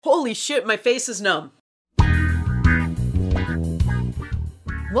Holy shit, my face is numb.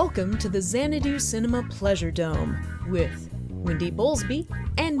 Welcome to the Xanadu Cinema Pleasure Dome with Wendy Bowlesby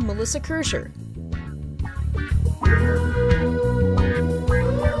and Melissa Kirscher.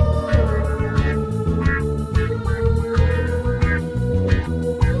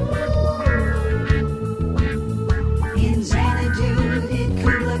 In Xanadu, in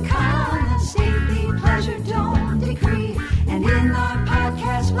Kubla Khan, a stately pleasure dome decree. And in our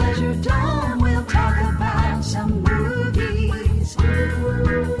podcast Pleasure Dome, we'll talk about some movies.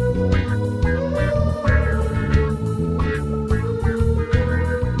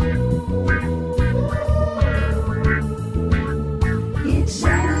 It's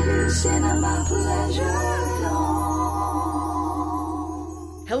Xanadu Cinema Pleasure Dome.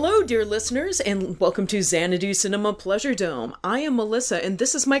 Hello, dear listeners, and welcome to Xanadu Cinema Pleasure Dome. I am Melissa, and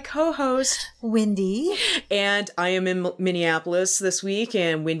this is my co-host, Wendy. And I am in Minneapolis this week,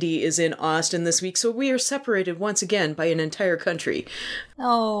 and Wendy is in Austin this week, so we are separated once again by an entire country.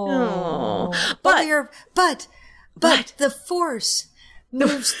 Oh. But But the force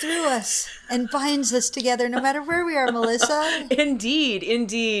moves through us and binds us together no matter where we are, Melissa.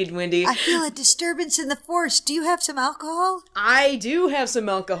 Indeed, Wendy. I feel a disturbance in the force. Do you have some alcohol? I do have some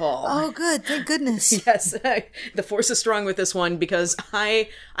alcohol. Oh, good. Thank goodness. Yes, the force is strong with this one because I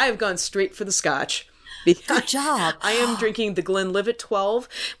have gone straight for the scotch. Good job. I am drinking the Glenlivet 12,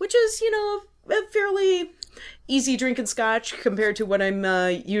 which is, a fairly easy drinking scotch compared to what I'm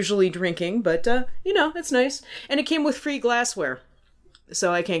usually drinking, but, it's nice. And it came with free glassware,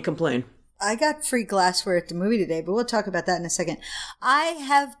 so I can't complain. I got free glassware at the movie today, but we'll talk about that in a second. I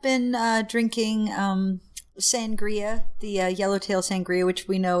have been drinking sangria, the Yellowtail sangria, which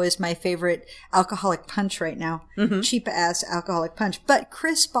we know is my favorite alcoholic punch right now. Mm-hmm. Cheap-ass alcoholic punch. But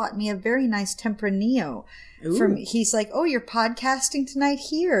Chris bought me a very nice Tempranillo. He's like, oh, you're podcasting tonight?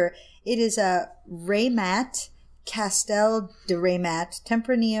 Here. It is a Raymat, Castel de Raymat,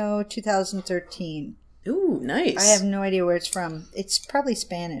 Tempranillo 2013. Ooh, nice. I have no idea where it's from. It's probably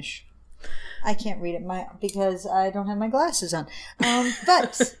Spanish. I can't read it because I don't have my glasses on.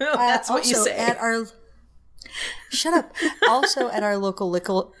 But that's what you say. At our shut up. Also at our local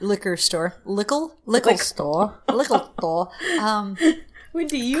liquor store, liquor store.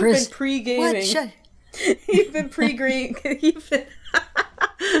 Wendy, you've Chris, been pre-gaming. What? You've been pre-gaming.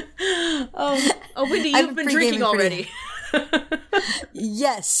 Wendy, you've been drinking already.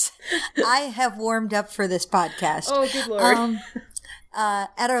 Yes, I have warmed up for this podcast. Oh, good Lord.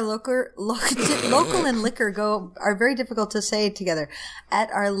 At our local and liquor are very difficult to say together. At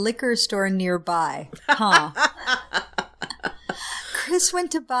our liquor store nearby. Huh. Chris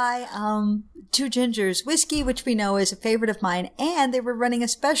went to buy Two Gingers whiskey, which we know is a favorite of mine, and they were running a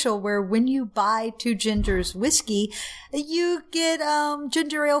special where when you buy Two Gingers whiskey, you get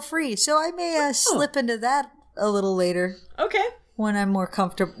ginger ale free. So I may slip into that a little later. Okay. When I'm more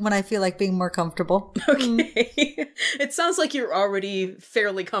comfortable, when I feel like being more comfortable. Okay. It sounds like you're already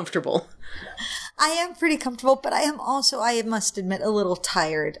fairly comfortable. I am pretty comfortable, but I am also, I must admit, a little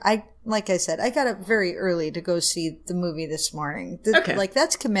tired. Like I said, I got up very early to go see the movie this morning. Okay. Like,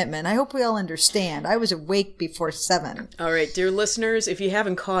 that's commitment. I hope we all understand. I was awake before 7. All right, dear listeners, if you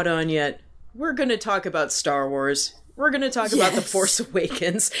haven't caught on yet, we're going to talk about Star Wars. We're going to talk about The Force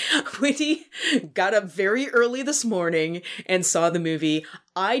Awakens. Wendy got up very early this morning and saw the movie.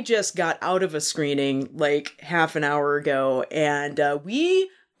 I just got out of a screening like half an hour ago, and we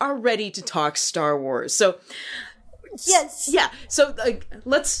are ready to talk Star Wars. So, yes, yeah. So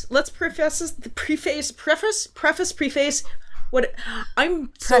let's preface. What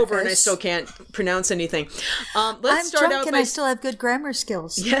I'm sober and I still can't pronounce anything. I'm drunk and I still have good grammar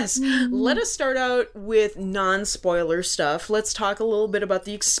skills. Yes. Mm-hmm. Let us start out with non-spoiler stuff. Let's talk a little bit about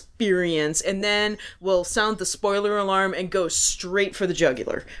the experience, and then we'll sound the spoiler alarm and go straight for the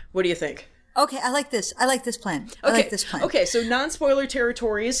jugular. What do you think? Okay, I like this plan. Okay, so non-spoiler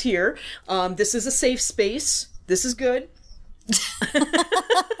territory is here. This is a safe space. This is good.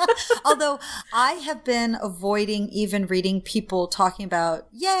 Although I have been avoiding even reading people talking about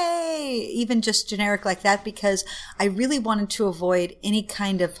yay, even just generic like that, because I really wanted to avoid any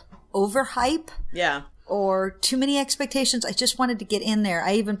kind of overhype. Yeah. Or too many expectations. I just wanted to get in there.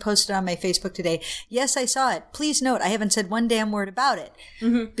 I even posted on my Facebook today. Yes, I saw it. Please note, I haven't said one damn word about it.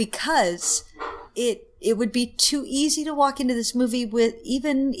 Mm-hmm. Because it would be too easy to walk into this movie with,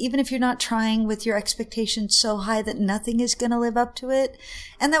 even if you're not trying, with your expectations so high that nothing is going to live up to it.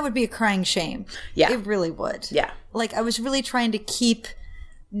 And that would be a crying shame. Yeah. It really would. Yeah. Like, I was really trying to keep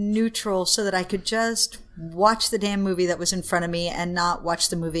neutral so that I could just watch the damn movie that was in front of me and not watch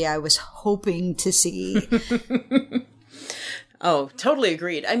the movie I was hoping to see. Oh, totally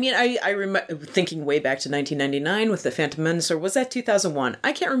agreed. I mean, I remember thinking way back to 1999 with The Phantom Menace, or was that 2001?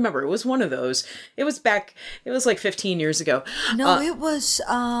 I can't remember. It was one of those. It was like 15 years ago. No, it was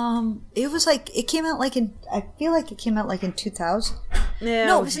like, it came out like I feel like it came out like in 2000. Yeah.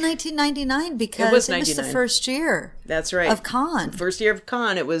 No, it was 1999 because It was the 99. first year. That's right. Of Con. First year of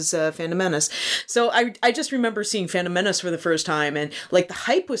Con, it was Phantom Menace. So I just remember seeing Phantom Menace for the first time, and like the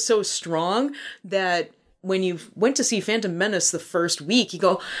hype was so strong that when you went to see Phantom Menace the first week, you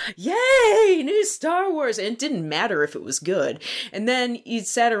go, yay, new Star Wars. And it didn't matter if it was good. And then you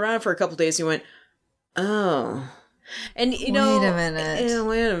sat around for a couple days and you went, oh. And, you know. Wait a minute.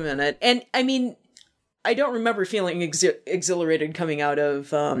 Wait a minute. And, I mean, I don't remember feeling exhilarated coming out of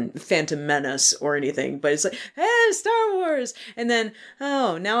Phantom Menace or anything, but it's like, hey, Star Wars! And then,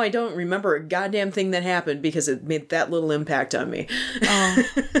 oh, now I don't remember a goddamn thing that happened because it made that little impact on me. Oh,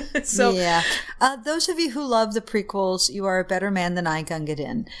 So, yeah. Those of you who love the prequels, you are a better man than I, Gunga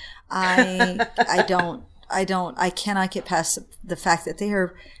Din. I cannot get past the fact that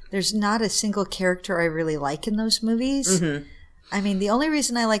there's not a single character I really like in those movies. Mm-hmm. I mean, the only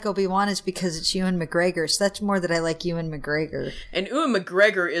reason I like Obi-Wan is because it's Ewan McGregor, so that's more that I like Ewan McGregor. And Ewan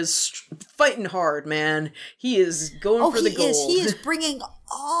McGregor is fighting hard, man. He is going for the gold. He is bringing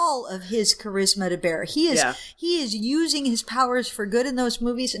all of his charisma to bear. He is using his powers for good in those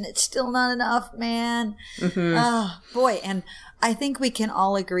movies, and it's still not enough, man. Mm-hmm. Oh, boy. And I think we can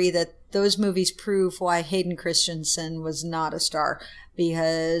all agree that those movies prove why Hayden Christensen was not a star.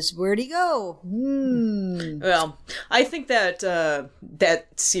 Because where'd he go? Well, I think that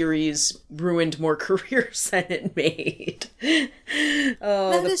that series ruined more careers than it made.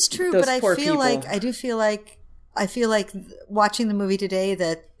 That is true, but I feel like watching the movie today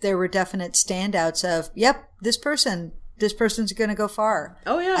that there were definite standouts of, yep, this person's going to go far.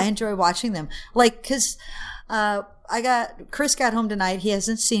 Oh yeah, I enjoy watching them. Like, because Chris got home tonight. He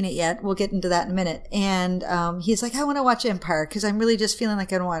hasn't seen it yet. We'll get into that in a minute. And he's like, I want to watch Empire because I'm really just feeling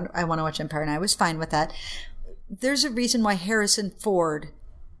like I want to watch Empire. And I was fine with that. There's a reason why Harrison Ford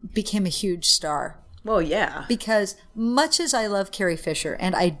became a huge star. Well, yeah. Because much as I love Carrie Fisher,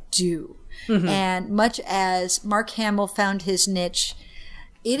 and I do, and much as Mark Hamill found his niche,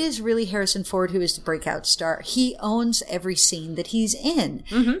 it is really Harrison Ford who is the breakout star. He owns every scene that he's in.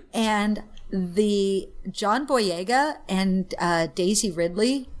 Mm-hmm. And the John Boyega and Daisy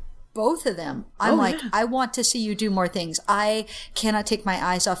Ridley, both of them, I'm I want to see you do more things. I cannot take my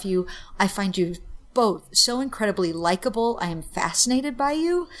eyes off you. I find you both so incredibly likable. I am fascinated by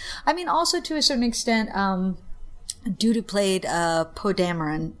you. I mean, also to a certain extent, dude who played Poe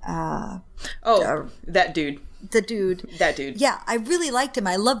Dameron. That dude. The dude. That dude. Yeah, I really liked him.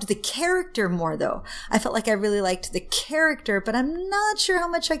 I loved the character more, though. I felt like I really liked the character, but I'm not sure how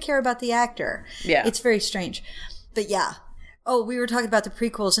much I care about the actor. Yeah. It's very strange. But yeah. Oh, we were talking about the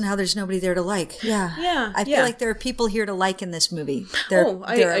prequels and how there's nobody there to like. Yeah. Yeah. I feel like there are people here to like in this movie. There are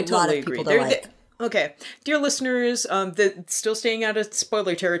a totally lot of agree. people to like. Okay. Dear listeners, still staying out of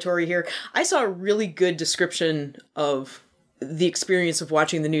spoiler territory here, I saw a really good description of the experience of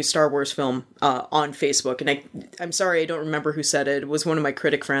watching the new Star Wars film on Facebook. And I'm sorry, I don't remember who said it. It was one of my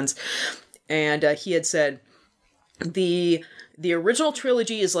critic friends. And he had said, the original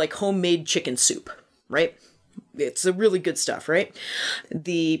trilogy is like homemade chicken soup, right? It's the really good stuff, right?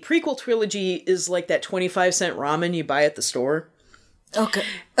 The prequel trilogy is like that 25-cent ramen you buy at the store. Okay.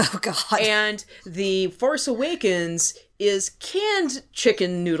 Oh, God. And The Force Awakens is canned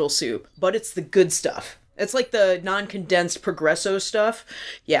chicken noodle soup, but it's the good stuff. It's like the non-condensed Progresso stuff.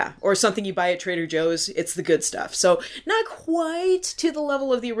 Yeah. Or something you buy at Trader Joe's. It's the good stuff. So not quite to the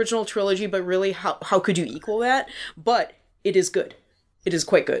level of the original trilogy, but really how could you equal that? But it is good. It is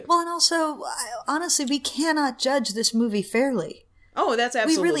quite good. Well, and also, honestly, we cannot judge this movie fairly. Oh, that's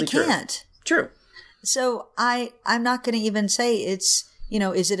absolutely true. We really can't. True. So I'm not going to even say it's,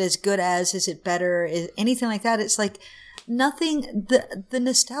 is it as good as, is it better, anything like that. It's like, nothing, the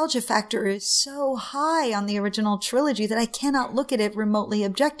nostalgia factor is so high on the original trilogy that I cannot look at it remotely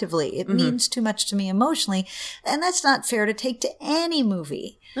objectively. It means too much to me emotionally, and that's not fair to take to any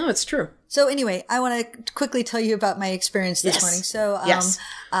movie. No, it's true. So anyway, I want to quickly tell you about my experience this morning. So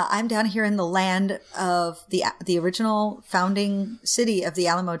I'm down here in the land of the original founding city of the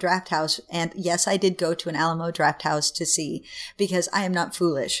Alamo Drafthouse, and yes, I did go to an Alamo Drafthouse to see, because I am not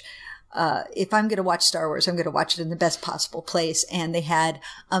foolish. If I'm going to watch Star Wars, I'm going to watch it in the best possible place. And they had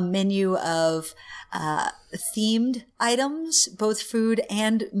a menu of themed items, both food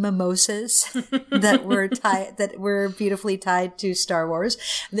and mimosas that were beautifully tied to Star Wars.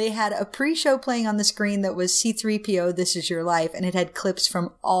 They had a pre-show playing on the screen that was C-3PO, This Is Your Life, and it had clips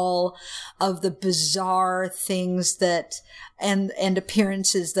from all of the bizarre things that and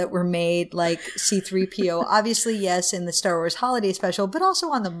appearances that were made, like C-3PO, obviously, yes, in the Star Wars Holiday Special, but also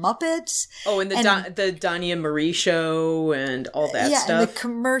on the Muppets. Oh, and the Donnie and Marie show and all that stuff. And the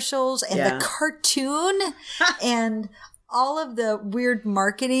commercials and the cartoon and all of the weird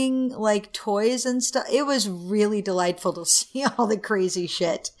marketing, like toys and stuff. It was really delightful to see all the crazy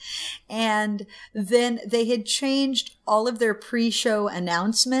shit. And then they had changed all of their pre-show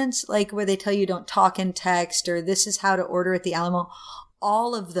announcements, like where they tell you don't talk in text or this is how to order at the Alamo.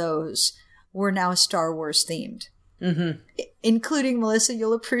 All of those were now Star Wars themed. Mm-hmm. Including, Melissa,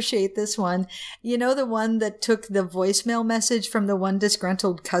 you'll appreciate this one. You know, the one that took the voicemail message from the one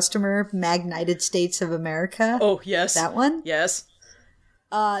disgruntled customer, Magnited States of America? Oh, yes. That one? Yes.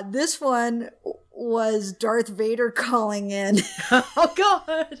 This one was Darth Vader calling in. Oh,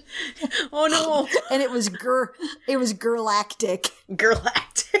 God. Oh, no. And it was Gerlactic.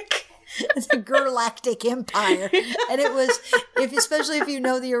 Gerlactic. It's a Gerlactic Empire. And it was, especially if you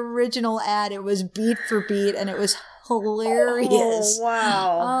know the original ad, it was beat for beat and it was hilarious. Oh,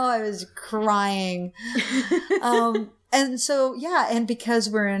 wow. Oh, I was crying. And so, yeah, and because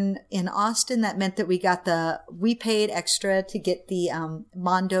we're in Austin, that meant that we paid extra to get the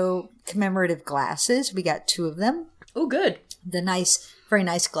Mondo commemorative glasses. We got 2 of them. Oh, good. The very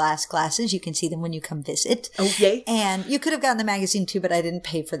nice glasses. You can see them when you come visit. Oh, yay. And you could have gotten the magazine too, but I didn't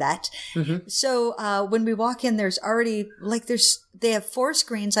pay for that. Mm-hmm. So when we walk in, there's already, they have 4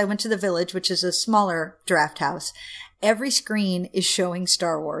 screens. I went to the Village, which is a smaller draft house. Every screen is showing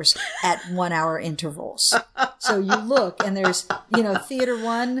Star Wars at 1 hour intervals. So you look and there's, Theater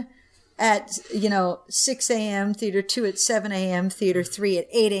 1 at, 6 a.m., Theater 2 at 7 a.m., Theater 3 at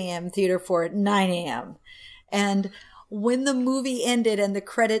 8 a.m., Theater 4 at 9 a.m. And when the movie ended and the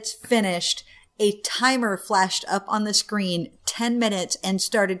credits finished, a timer flashed up on the screen, 10 minutes, and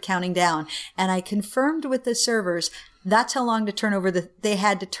started counting down. And I confirmed with the servers that's how long they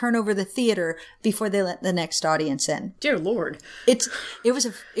had to turn over the theater before they let the next audience in. Dear Lord. It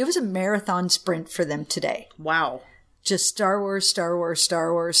was a marathon sprint for them today. Wow. Just Star Wars, Star Wars,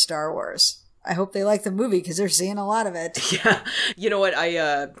 Star Wars, Star Wars. I hope they like the movie because they're seeing a lot of it. Yeah. You know what?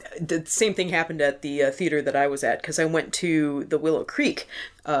 The same thing happened at the theater that I was at because I went to the Willow Creek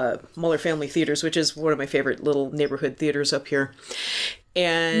Muller Family Theaters, which is one of my favorite little neighborhood theaters up here.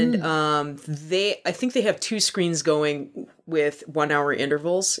 And I think they have 2 screens going with 1 hour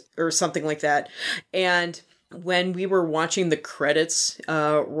intervals or something like that. And when we were watching the credits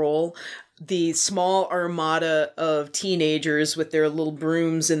roll, the small armada of teenagers with their little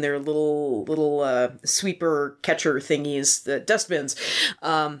brooms and their little sweeper catcher thingies, the dustbins,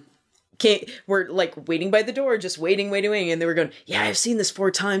 were like waiting by the door, just waiting. And they were going, yeah, I've seen this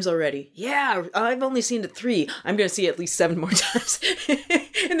 4 times already. Yeah, I've only seen it 3. I'm going to see it at least 7 more times.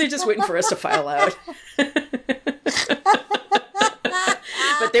 And they're just waiting for us to file out.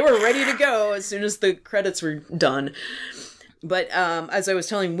 But they were ready to go as soon as the credits were done. But as I was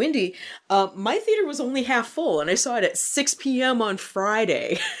telling Wendy, my theater was only half full, and I saw it at 6 p.m. on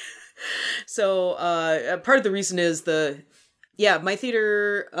Friday. So part of the reason is my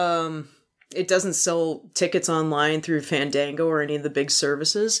theater, it doesn't sell tickets online through Fandango or any of the big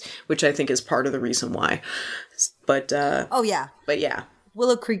services, which I think is part of the reason why. But oh yeah, but yeah,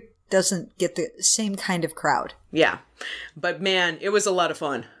 Willow Creek doesn't get the same kind of crowd. Yeah, but man, it was a lot of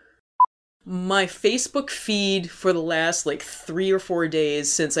fun. My Facebook feed for the last 3 or 4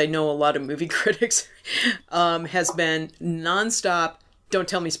 days, since I know a lot of movie critics, has been nonstop. Don't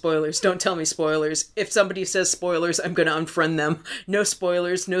tell me spoilers. Don't tell me spoilers. If somebody says spoilers, I'm going to unfriend them. No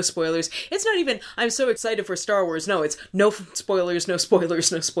spoilers. No spoilers. It's not even, I'm so excited for Star Wars. No, it's no spoilers, no spoilers,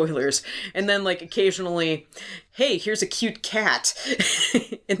 no spoilers. And then occasionally, hey, here's a cute cat.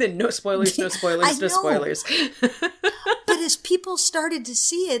 And then no spoilers, no spoilers, no spoilers. But as people started to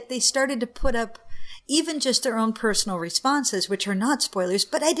see it, they started to put up even just their own personal responses, which are not spoilers,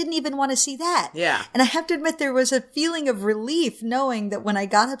 but I didn't even want to see that. Yeah. And I have to admit, there was a feeling of relief knowing that when I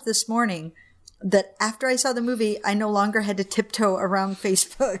got up this morning, that after I saw the movie, I no longer had to tiptoe around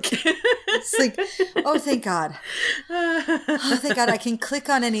Facebook. It's like, oh, thank God. Oh, thank God I can click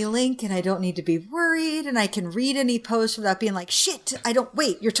on any link and I don't need to be worried and I can read any post without being like, shit,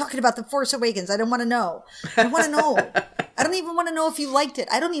 you're talking about The Force Awakens. I don't want to know. I want to know. I don't even want to know if you liked it.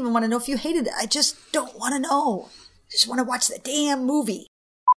 I don't even want to know if you hated it. I just don't want to know. I just want to watch the damn movie.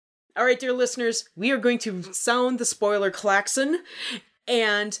 All right, dear listeners, we are going to sound the spoiler klaxon.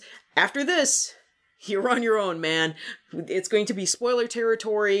 And after this, you're on your own, man. It's going to be spoiler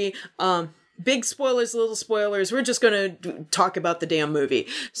territory. Big spoilers, little spoilers. We're just going to talk about the damn movie.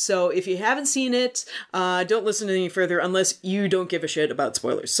 So if you haven't seen it, don't listen any further unless you don't give a shit about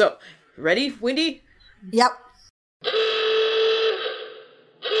spoilers. So, ready, Wendy? Yep.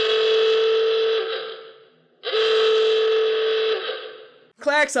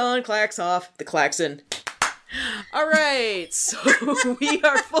 Klaxon, clacks off, the klaxon. All right, so we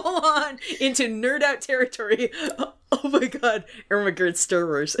are full on into nerd out territory. Oh my god, Ermagerd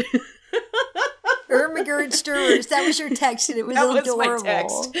Stirrers. Ermagerd Stirrers. That was your text, and it was adorable. Was my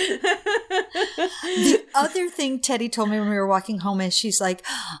text. The other thing Teddy told me when we were walking home is she's like,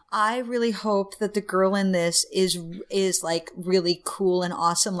 I really hope that the girl in this is like really cool and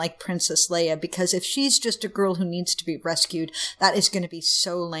awesome like Princess Leia, because if she's just a girl who needs to be rescued, that is going to be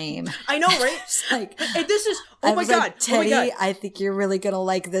so lame. I know, right? It's like, and this is, oh my god, Teddy, oh my god. I think you're really going to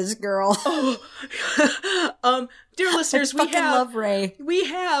like this girl. Dear listeners, I fucking love Rey. We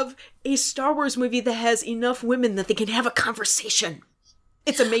have a Star Wars movie that has enough women that they can have a conversation.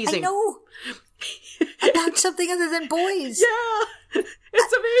 It's amazing. I know. About something other than boys. Yeah.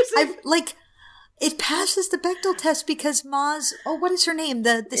 It's amazing. It passes the Bechdel test because Maz, what is her name?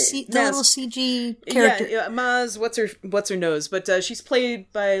 The little CG character. Yeah, Maz, what's her nose? But she's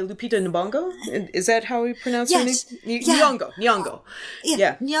played by Lupita Nyong'o. Is that how we pronounce her name? Nyong'o.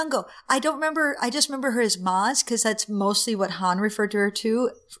 Yeah, Nyong'o. I don't remember. I just remember her as Maz because that's mostly what Han referred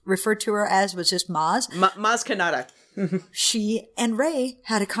to her as was just Maz. Maz Kanata. She and Rey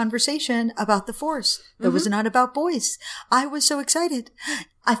had a conversation about the Force that was not about boys. I was so excited.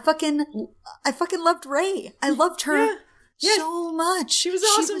 I fucking loved Rey. I loved her so much. She was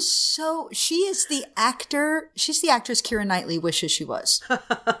awesome. She is the actor. She's the actress Keira Knightley wishes she was.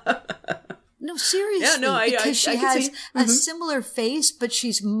 No, seriously. Yeah, no, because she has a similar face, but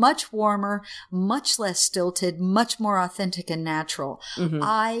she's much warmer, much less stilted, much more authentic and natural.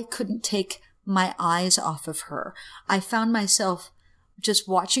 I couldn't take my eyes off of her. I found myself just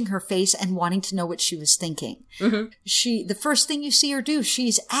watching her face and wanting to know what she was thinking. The first thing you see her do,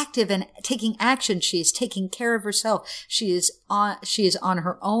 she's active and taking action. She is taking care of herself. She is on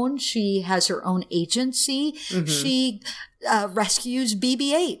her own. She has her own agency. She rescues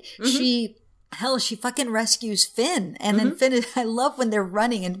BB-8. She fucking rescues Finn. And then Finn, I love when they're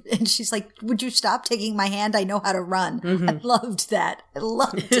running and she's like, would you stop taking my hand? I know how to run. I loved that. I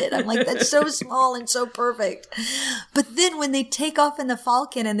loved it. I'm like, that's so small and so perfect. But then when they take off in the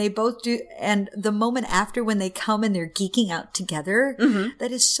Falcon and they both do, and the moment after when they come and they're geeking out together,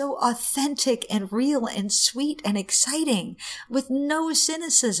 that is so authentic and real and sweet and exciting with no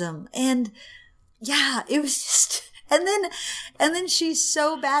cynicism. And yeah, it was just... And then she's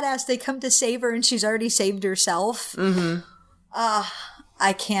so badass. They come to save her, and she's already saved herself.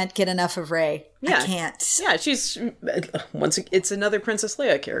 I can't get enough of Rey. Yeah. I can't. Yeah, she's it's another Princess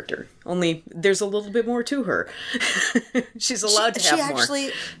Leia character. Only there's a little bit more to her. She's allowed to have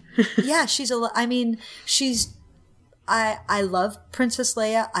more. Yeah, I love Princess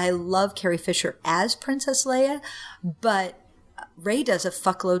Leia. I love Carrie Fisher as Princess Leia, but Rey does a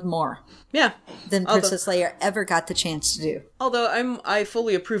fuckload more. Yeah. Than Princess Leia ever got the chance to do. Although I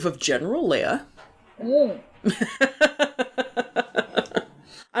fully approve of General Leia.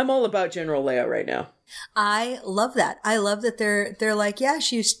 I'm all about General Leia right now. I love that. I love that they're like,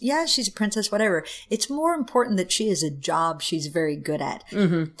 she's a princess, whatever. It's more important that she has a job she's very good at.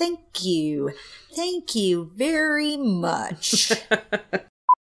 Thank you very much.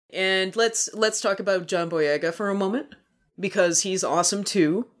 And let's talk about John Boyega for a moment, because he's awesome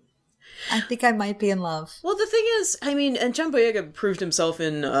too. I think I might be in love. Well, the thing is, and John Boyega proved himself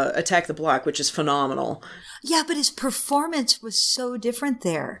in Attack the Block, which is phenomenal. Yeah, but his performance was so different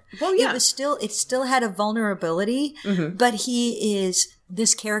there. Well, yeah. It still had a vulnerability, but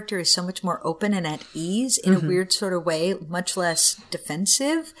this character is so much more open and at ease in a weird sort of way, much less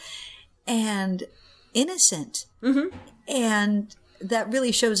defensive and innocent. And that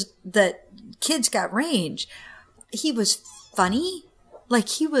really shows that kid's got range. He was funny. Like,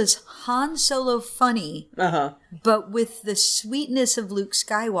 he was Han Solo funny, but with the sweetness of Luke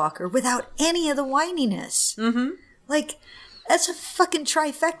Skywalker without any of the whininess. Like, that's a fucking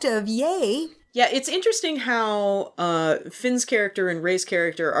trifecta of yay. Yeah, it's interesting how Finn's character and Rey's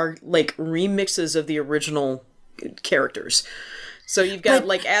character are, like, remixes of the original characters. So you've got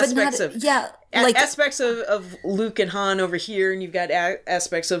aspects of Luke and Han over here, and you've got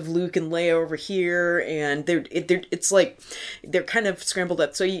aspects of Luke and Leia over here, and it's like they're kind of scrambled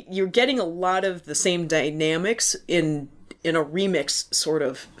up. So you're getting a lot of the same dynamics in a remix sort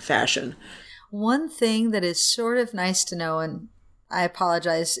of fashion. One thing that is sort of nice to know, and I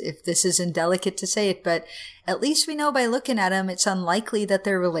apologize if this is indelicate to say it, but at least we know by looking at them, it's unlikely that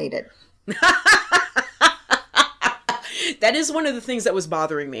they're related. That is one of the things that was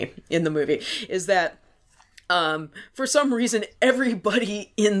bothering me in the movie, is that for some reason,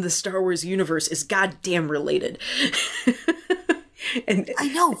 everybody in the Star Wars universe is goddamn related. And I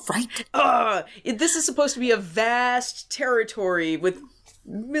know, right? this is supposed to be a vast territory with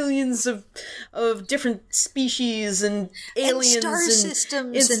millions of different species and aliens and star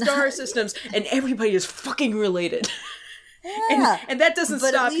systems and star systems, and everybody is fucking related. Yeah. And that doesn't But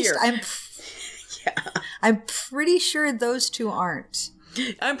stop at least here. I'm pretty sure those two aren't.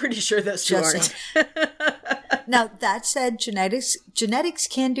 I'm pretty sure those two Just aren't. Now, that said, genetics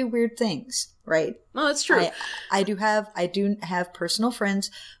can do weird things, right? Well, that's true. I do have personal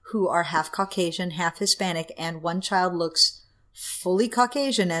friends who are half Caucasian, half Hispanic, and one child looks fully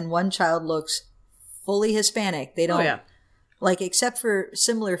Caucasian and one child looks fully Hispanic. They don't, like, except for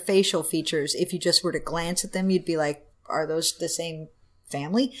similar facial features, if you just were to glance at them, you'd be like, are those the same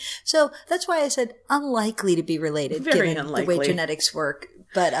family? So that's why I said unlikely to be related, Very given unlikely. the way genetics work.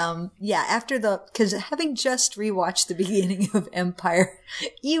 But yeah, because having just rewatched the beginning of Empire,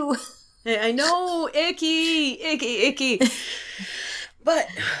 I know, icky. But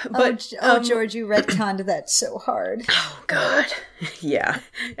George, you retconned that so hard. Oh God, yeah.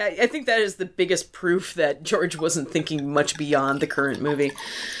 I think that is the biggest proof that George wasn't thinking much beyond the current movie.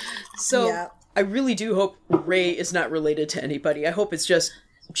 So Yeah. I really do hope Rey is not related to anybody. I hope it's just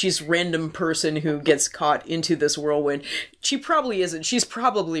she's a random person who gets caught into this whirlwind. She probably isn't. She's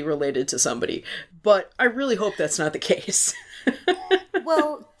probably related to somebody, but I really hope that's not the case.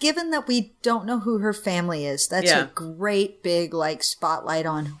 Well, given that we don't know who her family is, that's Yeah. a great big spotlight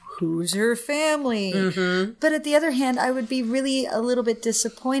on who's her family. Mm-hmm. But at the other hand, I would be really a little bit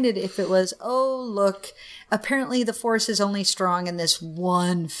disappointed if it was, oh, look, apparently the Force is only strong in this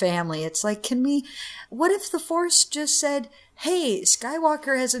one family. It's like, what if the Force just said, hey,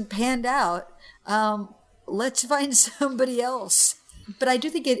 Skywalker hasn't panned out. Let's find somebody else. But I do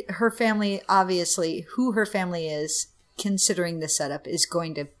think her family, obviously, who her family is, considering the setup, is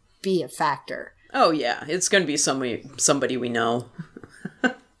going to be a factor. Oh yeah, it's going to be somebody we know.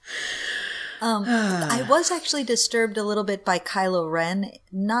 I was actually disturbed a little bit by Kylo Ren,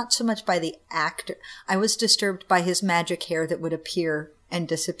 not so much by the actor. I was disturbed by his magic hair that would appear and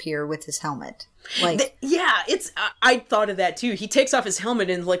disappear with his helmet. I thought of that too. He takes off his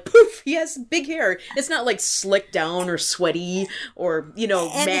helmet and poof, he has big hair. It's not slicked down or sweaty or,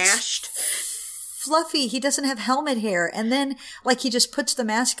 And mashed. Fluffy. He doesn't have helmet hair. And then, he just puts the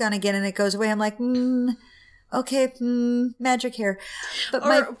mask on again and it goes away. I'm like, okay, magic hair. But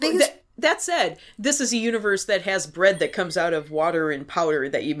my biggest... That said, this is a universe that has bread that comes out of water and powder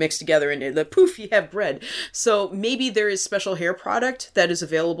that you mix together, and the poof, you have bread. So maybe there is special hair product that is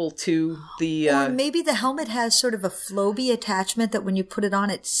available to the... Or maybe the helmet has sort of a Floby attachment that when you put it on,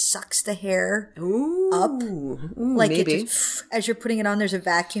 it sucks the hair up. Maybe. As you're putting it on, there's a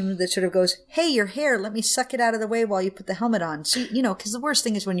vacuum that sort of goes, hey, your hair, let me suck it out of the way while you put the helmet on. So, because the worst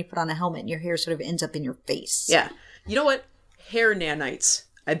thing is when you put on a helmet and your hair sort of ends up in your face. Yeah. You know what? Hair nanites.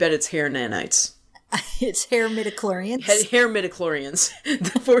 I bet it's hair nanites. It's hair midichlorians. Hair midichlorians.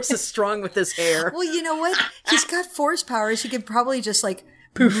 The Force is strong with his hair. Well, you know what? He's got Force powers. He could probably just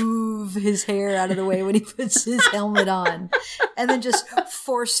move his hair out of the way when he puts his helmet on. And then just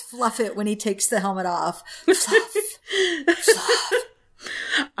Force fluff it when he takes the helmet off. Fluff. Fluff.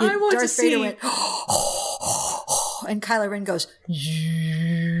 I want Darth to see... Vader went, and Kylo Ren goes,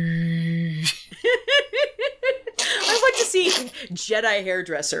 I want to see Jedi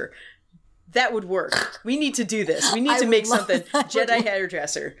hairdresser. That would work. We need to do this. We need to make something. Jedi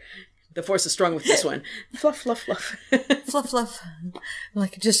hairdresser. The Force is strong with this one. Fluff, fluff, fluff. fluff, fluff.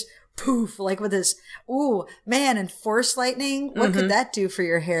 Just poof, with this. Ooh, man, and Force lightning. What could that do for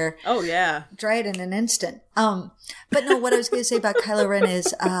your hair? Oh, yeah. Dry it in an instant. But no, what I was going to say about Kylo Ren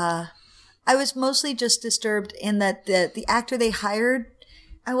is, I was mostly just disturbed in that the actor they hired,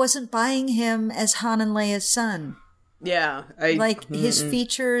 I wasn't buying him as Han and Leia's son. Yeah. His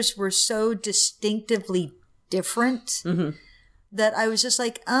features were so distinctively different that I was just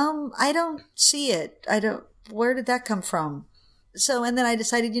I don't see it. Where did that come from? So, and then I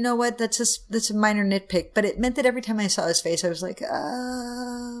decided, you know what, that's a minor nitpick, but it meant that every time I saw his face, I was like,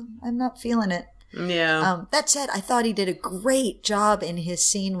 I'm not feeling it. Yeah. That said, I thought he did a great job in his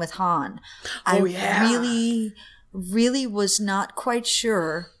scene with Han. Oh, yeah. I really was not quite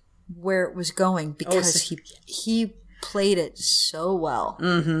sure where it was going because he played it so well.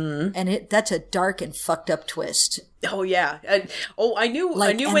 Mm-hmm. And that's a dark and fucked up twist. Oh, yeah. I knew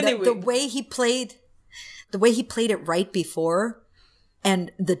when they would... The way he played it right before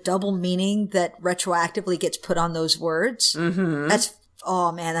and the double meaning that retroactively gets put on those words. Mm-hmm.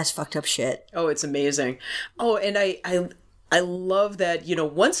 Oh man, that's fucked up shit. Oh, it's amazing. Oh, and I love that, you know,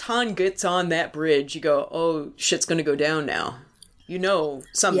 once Han gets on that bridge, you go, oh, shit's going to go down now. You know,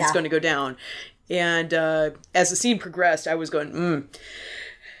 something's going to go down. And as the scene progressed, I was going,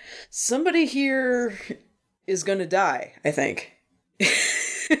 somebody here is going to die, I think.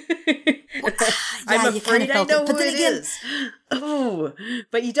 I'm afraid I know who it is. Oh,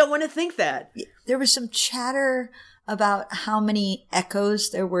 but you don't want to think that. There was some chatter about how many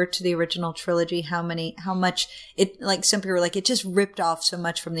echoes there were to the original trilogy, how much it, like, some people were like, it just ripped off so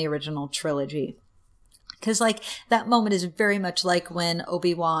much from the original trilogy. Because, like, that moment is very much like when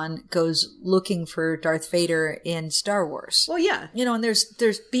Obi-Wan goes looking for Darth Vader in Star Wars. Well, yeah. You know, and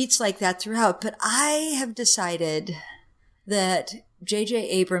there's beats like that throughout. But I have decided that J.J.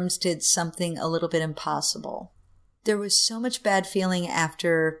 Abrams did something a little bit impossible. There was so much bad feeling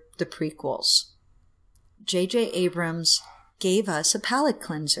after the prequels. J.J. Abrams gave us a palate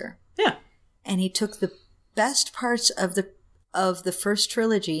cleanser. Yeah. And he took the best parts of the first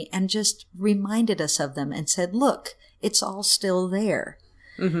trilogy and just reminded us of them and said, look, it's all still there.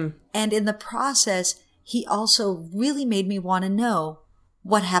 Mm-hmm. And in the process, he also really made me want to know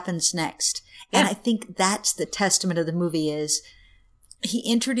what happens next. Yeah. And I think that's the testament of the movie is he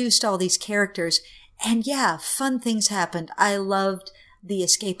introduced all these characters and yeah, fun things happened. I loved the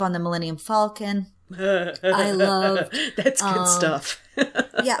escape on the Millennium Falcon. I loved that's good stuff.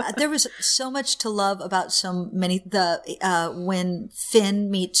 Yeah, there was so much to love about so many. When Finn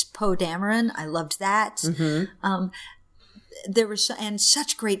meets Poe Dameron, I loved that. Mm-hmm. There was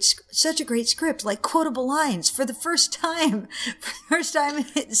such a great script, like quotable lines for the first time. First time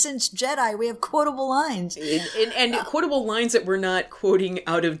since Jedi, we have quotable lines. And quotable lines that we're not quoting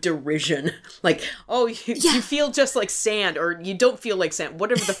out of derision. Like, oh, you feel just like sand, or you don't feel like sand.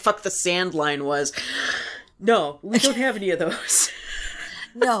 Whatever the fuck the sand line was. No, we don't have any of those.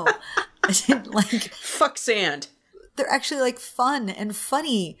 No. Like, fuck sand. They're actually like fun and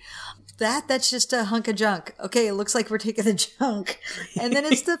funny. That's just a hunk of junk. Okay, it looks like we're taking the junk. And then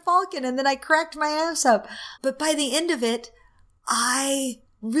it's the Falcon, and then I cracked my ass up. But by the end of it, I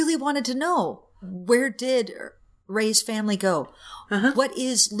really wanted to know, where did Rey's family go? Uh-huh. What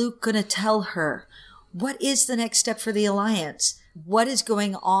is Luke going to tell her? What is the next step for the Alliance? What is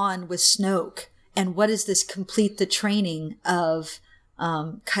going on with Snoke? And what is this complete the training of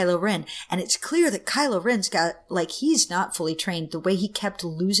Kylo Ren? And it's clear that Kylo Ren's got, like, he's not fully trained. The way he kept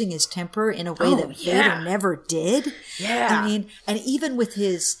losing his temper in a way that Vader never did. Yeah. I mean, and even with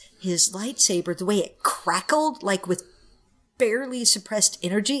his lightsaber, the way it crackled, like with barely suppressed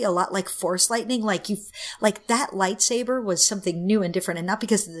energy, a lot like Force lightning, like that lightsaber was something new and different, and not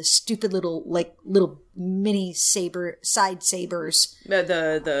because of the stupid little mini side sabers.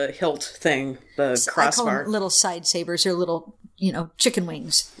 The hilt thing, the crossbar. I call them little side sabers, or little, chicken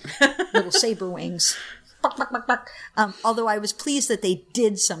wings, little saber wings. Although I was pleased that they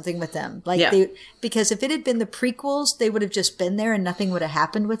did something with them, because if it had been the prequels, they would have just been there and nothing would have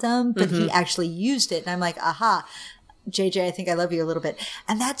happened with them. But he actually used it, and I'm like, aha. JJ, I think I love you a little bit.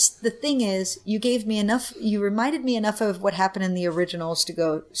 And that's the thing is, you reminded me enough of what happened in the originals to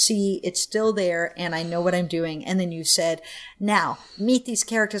go, see, it's still there and I know what I'm doing. And then you said, now meet these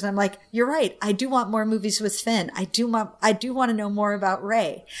characters. And I'm like, you're right. I do want more movies with Finn. I do want to know more about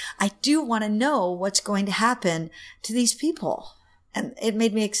Rey. I do want to know what's going to happen to these people. And it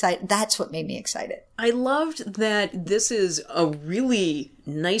made me excited. That's what made me excited. I loved that this is a really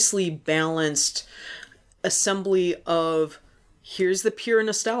nicely balanced assembly of here's the pure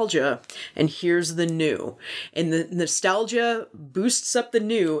nostalgia and here's the new, and the nostalgia boosts up the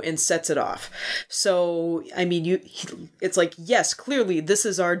new and sets it off. So I mean, it's like, yes, clearly this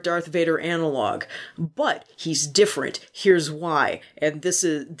is our Darth Vader analog, but he's different. Here's why, and this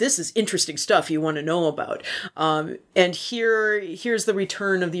is interesting stuff you want to know about. And here's the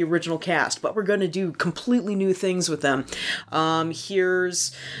return of the original cast, but we're going to do completely new things with them.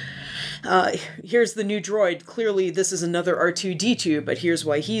 Here's the new droid. Clearly, this is another R2-D2, but here's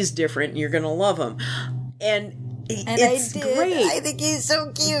why he's different, and you're gonna love him. And it's great. I think he's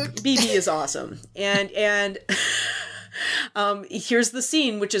so cute. BB is awesome. And here's the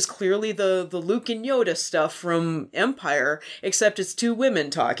scene, which is clearly the Luke and Yoda stuff from Empire, except it's two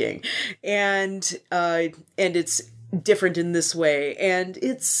women talking, and it's different in this way, and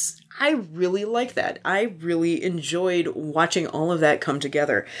I really like that. I really enjoyed watching all of that come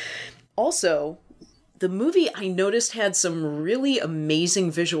together. Also, the movie I noticed had some really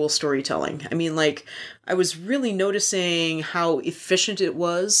amazing visual storytelling. I mean, like, I was really noticing how efficient it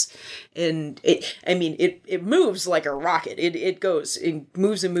was. And it moves like a rocket. It moves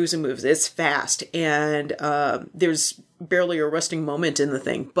and moves and moves. It's fast. And there's barely a resting moment in the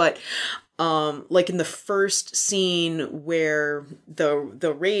thing. But like in the first scene where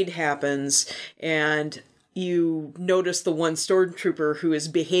the raid happens and you notice the one stormtrooper who is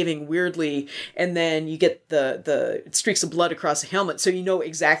behaving weirdly, and then you get the streaks of blood across the helmet, so you know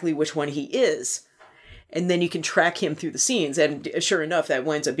exactly which one he is. And then you can track him through the scenes, and sure enough, that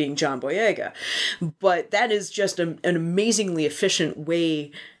winds up being John Boyega. But that is just an amazingly efficient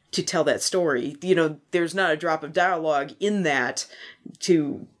way to tell that story. You know, there's not a drop of dialogue in that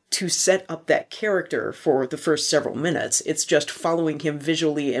to set up that character for the first several minutes. It's just following him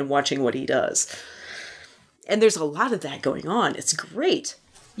visually and watching what he does. And there's a lot of that going on. It's great.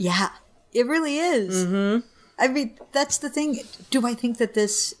 Yeah, it really is. Mm-hmm. I mean, that's the thing. Do I think that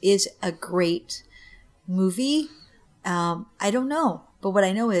this is a great movie? I don't know. But what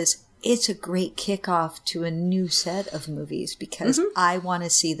I know is it's a great kickoff to a new set of movies because I want to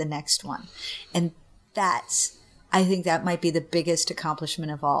see the next one. And I think that might be the biggest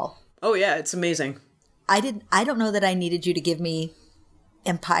accomplishment of all. Oh, yeah, it's amazing. I don't know that I needed you to give me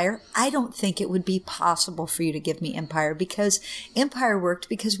Empire. I don't think it would be possible for you to give me Empire because Empire worked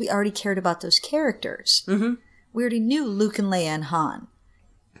because we already cared about those characters. Mm-hmm. We already knew Luke and Leia and Han.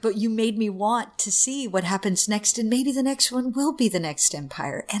 But you made me want to see what happens next, and maybe the next one will be the next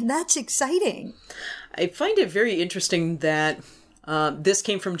Empire. And that's exciting. I find it very interesting that this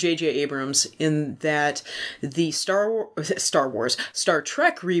came from J.J. Abrams in that the Star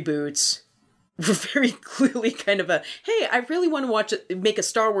Trek reboots were very clearly kind of a, hey, I really want to make a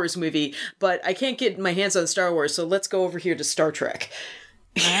Star Wars movie, but I can't get my hands on Star Wars, so let's go over here to Star Trek.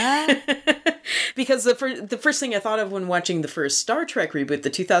 Because the first thing I thought of when watching the first Star Trek reboot,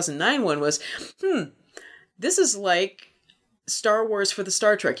 the 2009 one, was, this is like Star Wars for the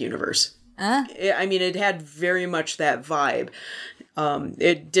Star Trek universe. I mean, it had very much that vibe.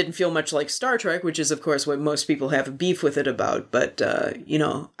 It didn't feel much like Star Trek, which is, of course, what most people have a beef with it about. But,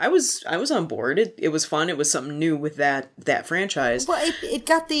 I was on board. It was fun. It was something new with that franchise. Well, it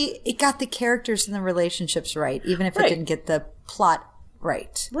got the characters and the relationships right, even if it didn't get the plot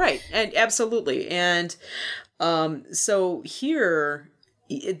right. Right. And absolutely. And so here,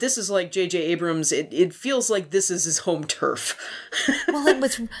 this is like J.J. Abrams. It feels like this is his home turf. Well, and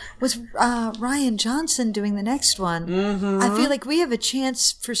with Rian Johnson doing the next one, I feel like we have a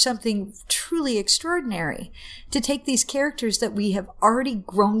chance for something truly extraordinary to take these characters that we have already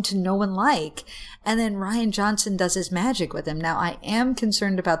grown to know and like, and then Rian Johnson does his magic with them. Now, I am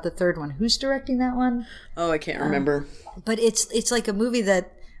concerned about the third one. Who's directing that one? Oh, I can't remember. But it's like a movie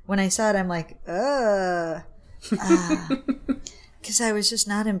that when I saw it, I'm like, because I was just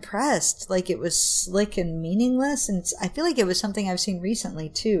not impressed. Like, it was slick and meaningless, and I feel like it was something I've seen recently,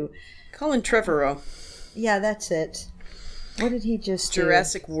 too. Colin Trevorrow. Yeah, that's it. What did he just do?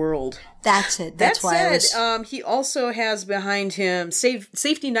 Jurassic World. That's it. That's why I was... he also has behind him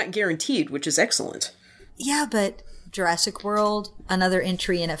Safety Not Guaranteed, which is excellent. Yeah, but Jurassic World, another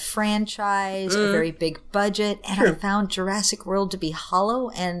entry in a franchise, a very big budget, and I found Jurassic World to be hollow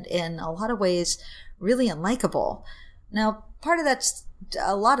and, in a lot of ways, really unlikable. Now,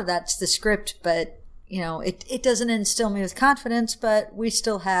 a lot of that's the script, but, it doesn't instill me with confidence, but we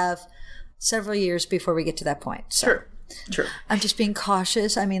still have several years before we get to that point. So. Sure. I'm just being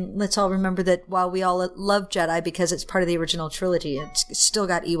cautious. I mean, let's all remember that while we all love Jedi because it's part of the original trilogy, it's still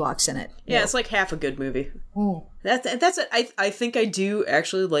got Ewoks in it. Yeah, it's like half a good movie. Ooh. That's it. I think I do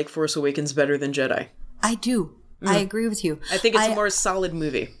actually like Force Awakens better than Jedi. I do. I agree with you. I think it's a more solid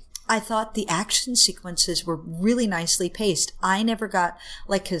movie. I thought the action sequences were really nicely paced. I never got,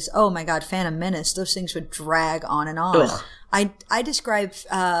 because, oh my God, Phantom Menace, those things would drag on and on. Ugh. I describe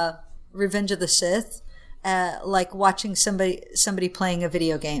Revenge of the Sith like watching somebody playing a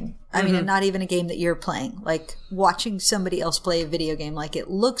video game. I mean, not even a game that you're playing. Like watching somebody else play a video game. Like it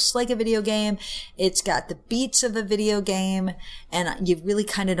looks like a video game. It's got the beats of a video game, and you really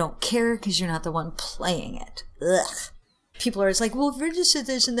kind of don't care because you're not the one playing it. Ugh. People are just like, well, Revenge of the Sith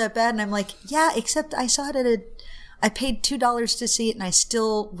isn't that bad, and I'm like, yeah, except I saw it I paid $2 to see it, and I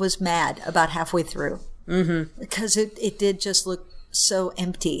still was mad about halfway through because it did just look so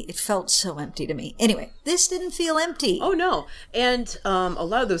empty. It felt so empty to me. Anyway, this didn't feel empty. Oh no. And a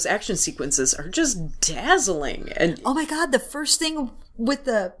lot of those action sequences are just dazzling. And oh my God, the first thing with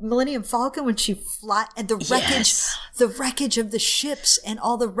the Millennium Falcon when she fly and the wreckage of the ships and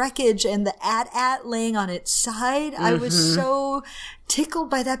all the wreckage and the AT-AT laying on its side. I was so tickled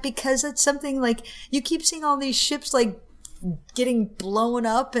by that because it's something like you keep seeing all these ships like getting blown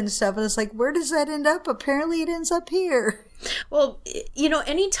up and stuff, and it's like, where does that end up? Apparently it ends up here. Well, you know,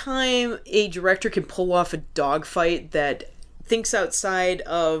 anytime a director can pull off a dogfight that thinks outside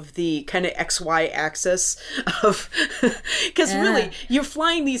of the kind of XY axis of, because really you're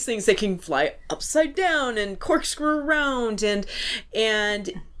flying these things that can fly upside down and corkscrew around, and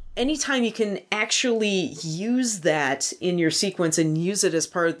anytime you can actually use that in your sequence and use it as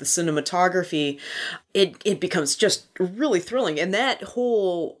part of the cinematography, it becomes just really thrilling. And that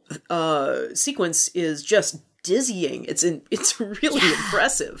whole sequence is just dizzying. It's really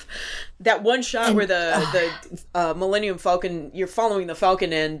impressive. That one shot where the Millennium Falcon, you're following the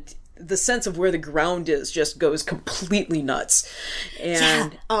Falcon, and the sense of where the ground is just goes completely nuts.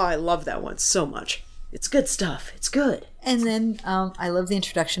 And I love that one so much. It's good stuff. It's good. And then I love the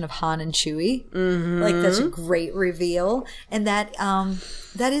introduction of Han and Chewie. Like, that's a great reveal. And that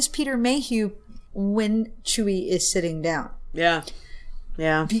is Peter Mayhew when Chewie is sitting down. Yeah.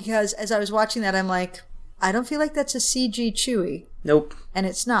 Yeah. Because as I was watching that, I'm like, I don't feel like that's a CG Chewie. Nope. And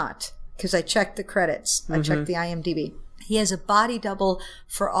it's not, because I checked the credits. I checked the IMDb. He has a body double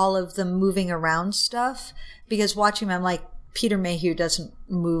for all of the moving around stuff, because watching him, I'm like, Peter Mayhew doesn't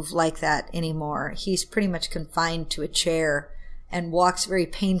move like that anymore. He's pretty much confined to a chair and walks very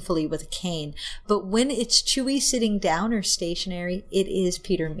painfully with a cane. But when it's Chewie sitting down or stationary, it is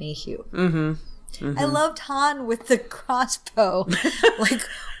Peter Mayhew. I loved Han with the crossbow. Like,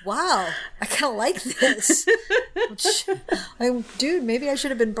 wow, I kind of like this. Dude, maybe I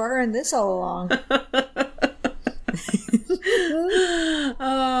should have been borrowing this all along.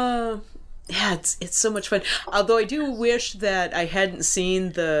 Yeah, it's so much fun. Although I do wish that I hadn't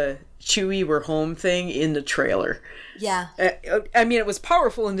seen the Chewie we're home thing in the trailer. Yeah. I mean, it was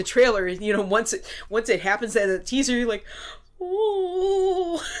powerful in the trailer. You know, once it happens as a teaser, you're like,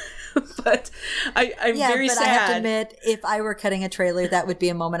 oh. But I'm very sad. I have to admit, if I were cutting a trailer, that would be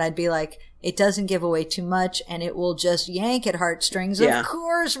a moment I'd be like, it doesn't give away too much, and it will just yank at heartstrings. Yeah. Of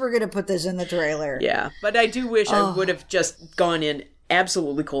course we're going to put this in the trailer. Yeah, but I do wish I would have just gone in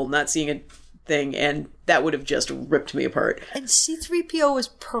absolutely cold, not seeing a thing, and that would have just ripped me apart. And C-3PO was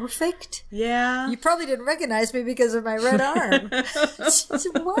perfect. Yeah. You probably didn't recognize me because of my red arm.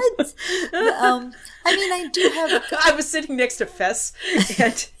 What? I mean, I do have... I was sitting next to Fess,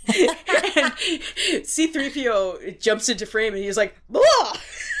 and C-3PO jumps into frame, and he's like, blah!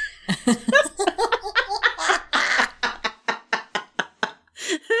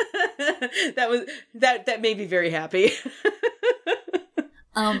 that made me very happy.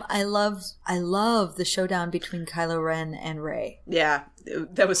 I love the showdown between Kylo Ren and Rey. Yeah,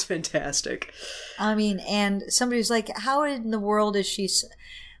 that was fantastic. I mean, and somebody's like, how in the world is she,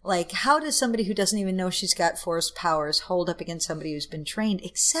 like, how does somebody who doesn't even know she's got Force powers hold up against somebody who's been trained?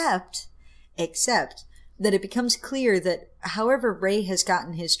 Except that it becomes clear that however Rey has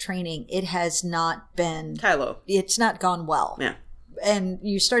gotten his training, it has not been... Kylo. It's not gone well. Yeah. And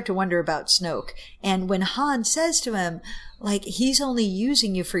you start to wonder about Snoke. And when Han says to him, like, he's only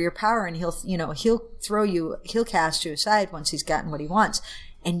using you for your power, and he'll cast you aside once he's gotten what he wants.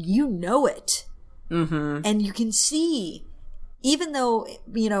 And you know it. Mm-hmm. And you can see, even though,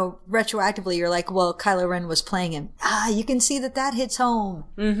 retroactively you're like, well, Kylo Ren was playing him. You can see that hits home.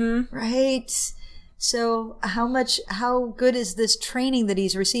 Mm-hmm. Right? So how good is this training that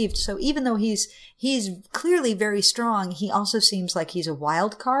he's received? So even though he's clearly very strong, he also seems like he's a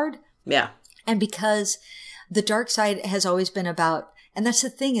wild card. Yeah. And because the dark side has always been about, and that's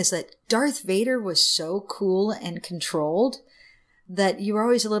the thing, is that Darth Vader was so cool and controlled that you were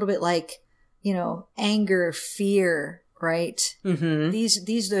always a little bit like, anger, fear, right? Mm-hmm.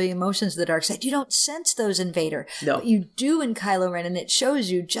 These are the emotions of the dark side. You don't sense those in Vader. No. But you do in Kylo Ren, and it shows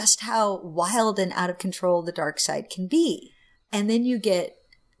you just how wild and out of control the dark side can be. And then you get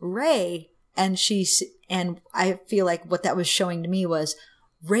Rey, and I feel like what that was showing to me was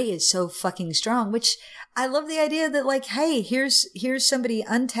Rey is so fucking strong, which I love the idea that, like, hey, here's somebody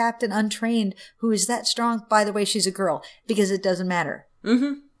untapped and untrained who is that strong. By the way, she's a girl, because it doesn't matter.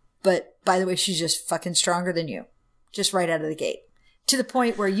 Mm-hmm. But by the way, she's just fucking stronger than you. Just right out of the gate. To the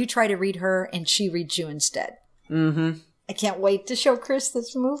point where you try to read her and she reads you instead. Mm-hmm. I can't wait to show Chris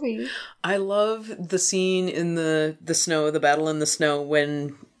this movie. I love the scene in the snow, the battle in the snow,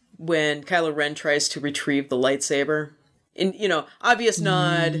 when Kylo Ren tries to retrieve the lightsaber. And, obvious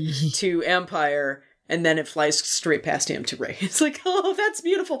nod to Empire, and then it flies straight past him to Rey. It's like, oh, that's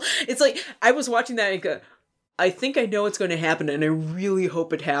beautiful. It's like, I was watching that and go, I think I know what's going to happen, and I really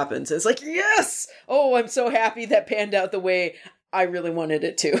hope it happens. It's like, yes! Oh, I'm so happy that panned out the way I really wanted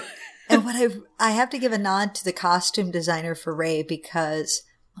it to. And what I have to give a nod to the costume designer for Rey, because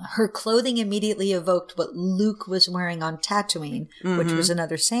her clothing immediately evoked what Luke was wearing on Tatooine, which was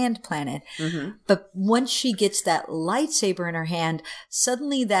another sand planet. But once she gets that lightsaber in her hand,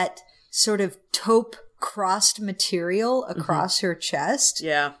 suddenly that sort of taupe crossed material across her chest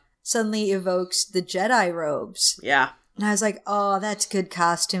suddenly evokes the Jedi robes. Yeah. And I was like, oh, that's good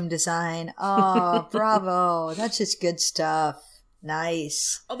costume design. Oh, bravo. That's just good stuff.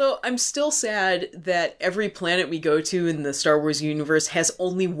 Nice. Although I'm still sad that every planet we go to in the Star Wars universe has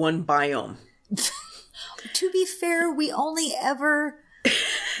only one biome. To be fair, we only ever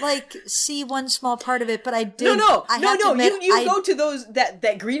see one small part of it, but I did. No. You go to those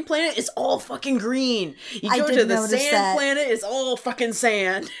that green planet is all fucking green. You go to the sand planet, it's all fucking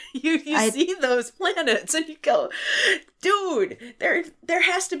sand. You see those planets and you go, dude, there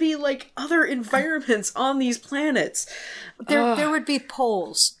has to be other environments on these planets. There would be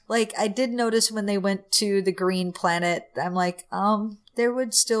poles. I did notice when they went to the green planet, I'm like, there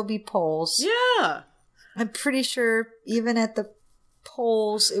would still be poles. Yeah. I'm pretty sure even at the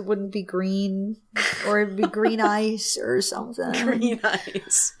poles it wouldn't be green, or it'd be green ice or something. Green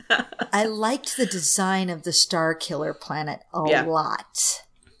ice. I liked the design of the Star Killer planet a lot.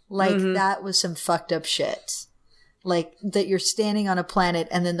 That was some fucked up shit. That you're standing on a planet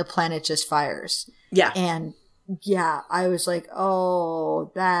and then the planet just fires. Yeah. And I was like,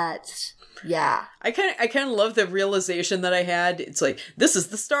 oh, that. Yeah. I kind of love the realization that I had. It's like, this is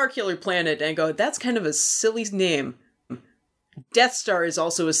the Star Killer planet. And I go, that's kind of a silly name. Death Star is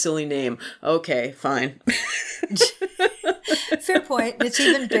also a silly name. Okay, fine. Fair point. It's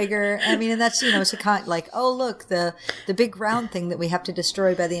even bigger. I mean, and that's, it's a oh, look, the big round thing that we have to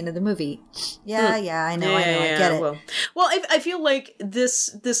destroy by the end of the movie. Yeah, I know, I get it. Well, I feel like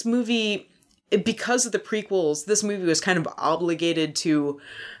this movie, because of the prequels, this movie was kind of obligated to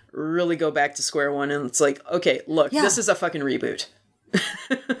really go back to square one. And it's like, okay, look, this is a fucking reboot.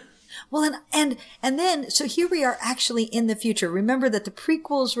 Well, and then, so here we are actually in the future. Remember that the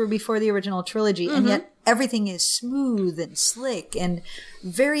prequels were before the original trilogy, and yet everything is smooth and slick and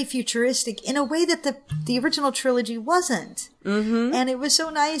very futuristic in a way that the original trilogy wasn't. And it was so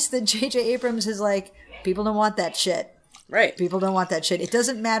nice that J.J. Abrams is like, people don't want that shit. Right. People don't want that shit. It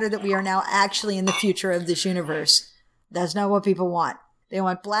doesn't matter that we are now actually in the future of this universe. That's not what people want. They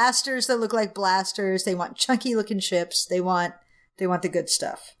want blasters that look like blasters. They want chunky looking ships. They want the good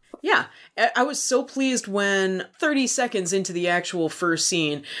stuff. Yeah, I was so pleased when 30 seconds into the actual first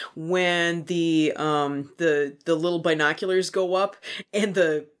scene, when the little binoculars go up and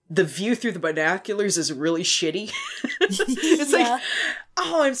the view through the binoculars is really shitty. It's like,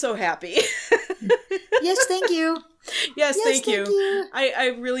 oh, I'm so happy. Yes, thank you. Yes, thank you.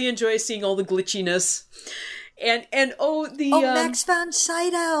 I really enjoy seeing all the glitchiness. And Max von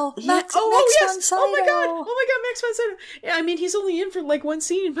Sydow. Max von Sydow. Oh my god, Max von Sydow. Yeah, I mean, he's only in for one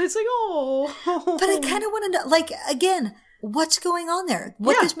scene, but it's like, oh. But I kind of want to know, again, what's going on there?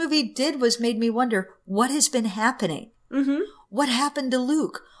 What this movie did was made me wonder what has been happening. What happened to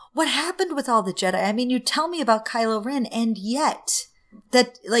Luke? What happened with all the Jedi? I mean, you tell me about Kylo Ren, and yet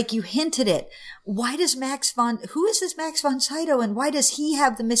that, you hinted it. Who is this Max von Sydow, and why does he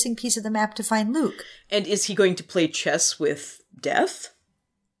have the missing piece of the map to find Luke? And is he going to play chess with death?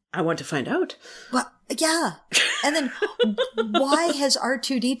 I want to find out. Well, yeah. And then why has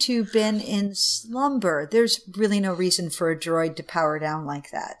R2-D2 been in slumber? There's really no reason for a droid to power down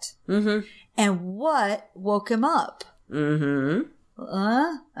like that. And what woke him up?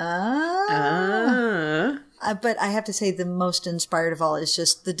 But I have to say the most inspired of all is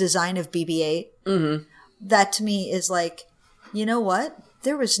just the design of BB-8. That to me is you know what?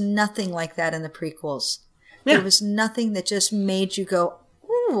 There was nothing like that in the prequels. Yeah. There was nothing that just made you go,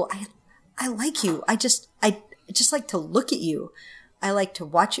 ooh, I like you. I just like to look at you. I like to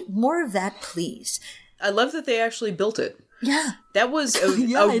watch it. More of that, please. I love that they actually built it. Yeah. That was a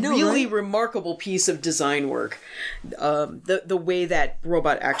really remarkable piece of design work. The way that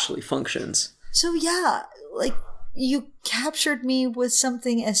robot actually functions. So yeah, you captured me with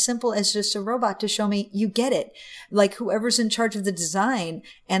something as simple as just a robot to show me you get it. Whoever's in charge of the design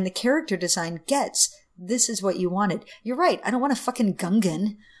and the character design gets, this is what you wanted. You're right. I don't want a fucking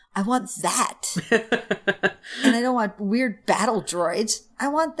Gungan. I want that. And I don't want weird battle droids. I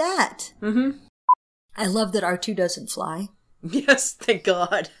want that. I love that R2 doesn't fly. Yes, thank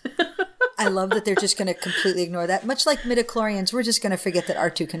God. I love that they're just going to completely ignore that. Much like midichlorians, we're just going to forget that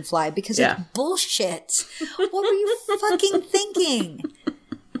R2 can fly because it's bullshit. What were you fucking thinking?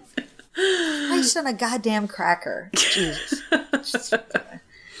 Christ on a goddamn cracker. Jesus.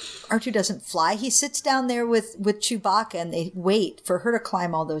 R2 doesn't fly. He sits down there with Chewbacca and they wait for her to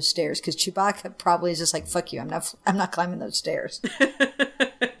climb all those stairs because Chewbacca probably is just like, fuck you, I'm not climbing those stairs.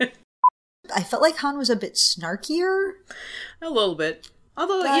 I felt like Han was a bit snarkier. A little bit.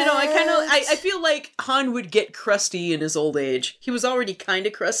 Although, I feel like Han would get crusty in his old age. He was already kind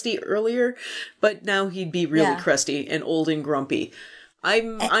of crusty earlier, but now he'd be really crusty and old and grumpy.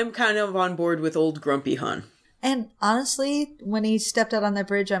 I'm kind of on board with old grumpy Han. And honestly, when he stepped out on that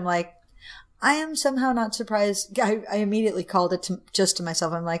bridge, I'm like, I am somehow not surprised. I immediately called it to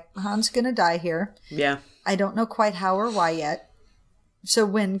myself. I'm like, Han's gonna die here. Yeah. I don't know quite how or why yet. So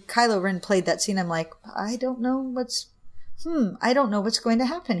when Kylo Ren played that scene, I'm like, I don't know what's going to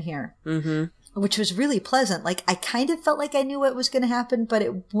happen here. Mm-hmm. Which was really pleasant. Like, I kind of felt like I knew what was going to happen, but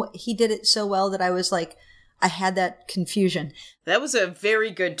he did it so well that I was like, I had that confusion. That was a very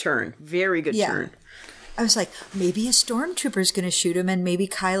good turn. Very good turn. I was like, maybe a stormtrooper's going to shoot him, and maybe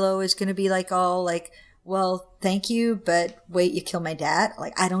Kylo is going to be like, all like, well, thank you, but wait, you kill my dad?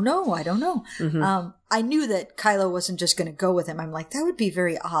 Like, I don't know. Mm-hmm. I knew that Kylo wasn't just going to go with him. I'm like, that would be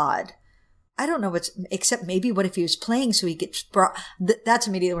very odd. I don't know except maybe what if he was playing so he gets brought, that's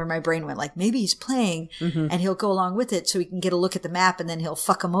immediately where my brain went, like, maybe he's playing and he'll go along with it so he can get a look at the map and then he'll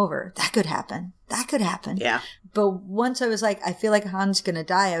fuck him over. That could happen. Yeah. But once I was like, I feel like Han's going to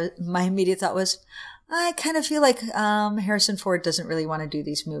die, my immediate thought was, I kind of feel like Harrison Ford doesn't really want to do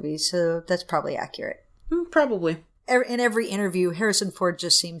these movies, so that's probably accurate. Probably. In every interview, Harrison Ford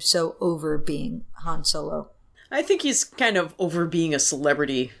just seems so over being Han Solo. I think he's kind of over being a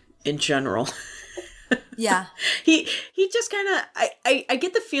celebrity in general. Yeah. He just kind of, I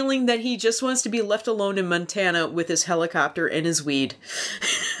get the feeling that he just wants to be left alone in Montana with his helicopter and his weed.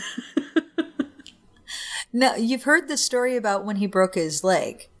 No, you've heard the story about when he broke his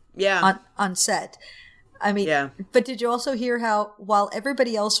leg. Yeah. On set. I mean, but did you also hear how while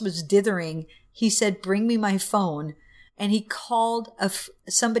everybody else was dithering, he said, bring me my phone. And he called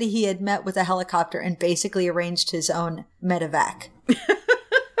somebody he had met with a helicopter and basically arranged his own medevac.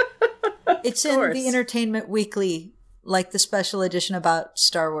 It's in the Entertainment Weekly, like the special edition about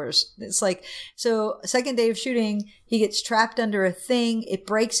Star Wars. It's like, so second day of shooting, he gets trapped under a thing. It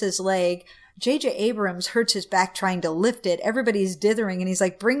breaks his leg. J.J. Abrams hurts his back trying to lift it. Everybody's dithering and he's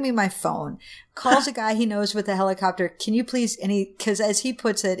like, bring me my phone. Calls a guy he knows with a helicopter. Can you please, because as he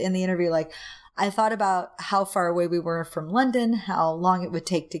puts it in the interview, like, I thought about how far away we were from London, how long it would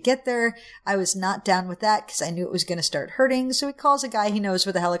take to get there. I was not down with that because I knew it was going to start hurting. So he calls a guy he knows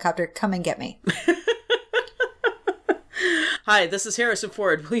with a helicopter, come and get me. Hi, this is Harrison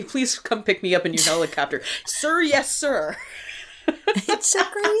Ford. Will you please come pick me up in your helicopter? Sir, yes, sir. It's so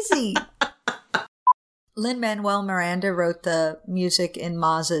crazy. Lin-Manuel Miranda wrote the music in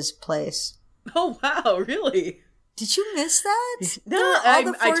Maz's place. Oh, wow, really? Did you miss that? No, I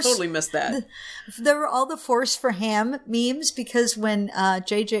totally missed that. There were all the Force for Ham memes because when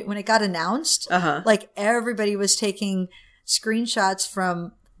when it got announced, like everybody was taking screenshots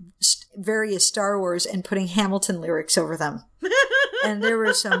from various Star Wars and putting Hamilton lyrics over them. And there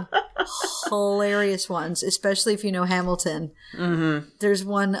were some hilarious ones, especially if you know Hamilton. Mm-hmm. There's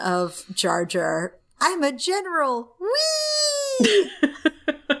one of Jar Jar. I'm a general. Whee!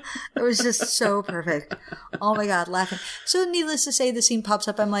 It was just so perfect. Oh my God, laughing. So needless to say, the scene pops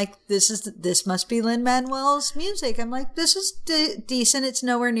up. I'm like, this must be Lin-Manuel's music. I'm like, this is decent. It's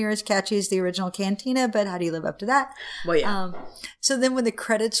nowhere near as catchy as the original Cantina, but how do you live up to that? Well, yeah. So then when the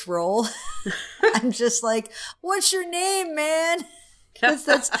credits roll, I'm just like, what's your name, man? That's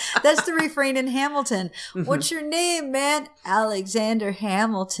the refrain in Hamilton. Mm-hmm. What's your name, man? Alexander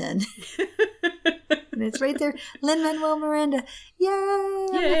Hamilton. And it's right there. Lin-Manuel Miranda. Yay!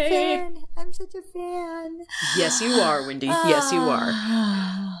 I'm a fan. I'm such a fan. Yes, you are, Wendy. Yes, you are.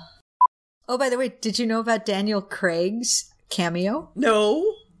 Oh, by the way, did you know about Daniel Craig's cameo?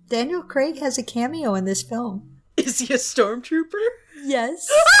 No. Daniel Craig has a cameo in this film. Is he a stormtrooper? Yes.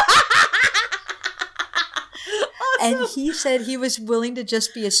 Awesome. And he said he was willing to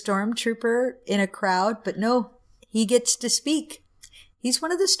just be a stormtrooper in a crowd, but no, he gets to speak. He's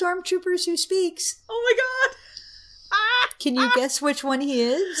one of the stormtroopers who speaks. Oh my God. Can you guess which one he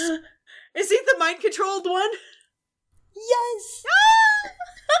is? Is he the mind-controlled one? Yes.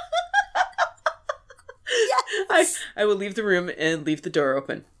 Yes. I will leave the room and leave the door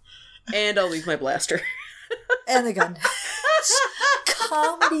open. And I'll leave my blaster. And the gun.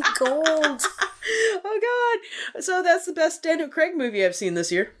 Comedy gold. Oh God. So that's the best Daniel Craig movie I've seen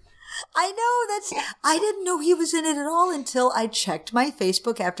this year. I know I didn't know he was in it at all until I checked my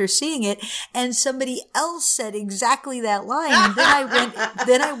Facebook after seeing it, and somebody else said exactly that line. And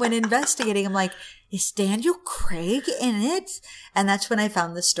then I went investigating. I'm like, is Daniel Craig in it? And that's when I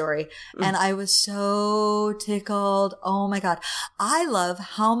found the story. And I was so tickled. Oh my God. I love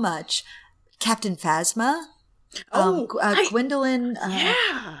how much Captain Phasma, Gwendolyn,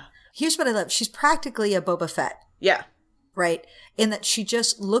 here's what I love. She's practically a Boba Fett. Yeah. Right? In that she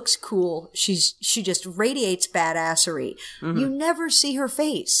just looks cool. She just radiates badassery. You never see her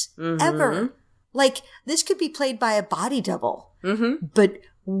face. Ever. Like, this could be played by a body double. But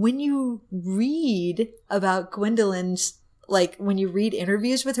when you read about Gwendolyn's, like, when you read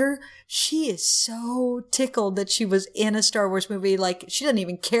interviews with her, she is so tickled that she was in a Star Wars movie. Like, she doesn't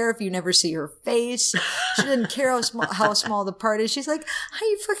even care if you never see her face. She doesn't care how small the part is. She's like, are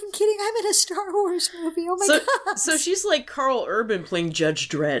you fucking kidding? I'm in a Star Wars movie. Oh my God. So she's like Carl Urban playing Judge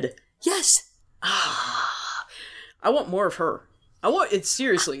Dredd. Yes. I want more of her.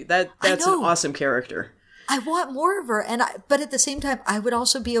 Seriously, that's an awesome character. I want more of her. But at the same time, I would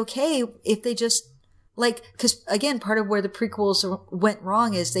also be okay if they just, like, because again, part of where the prequels went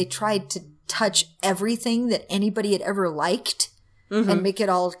wrong is they tried to touch everything that anybody had ever liked and make it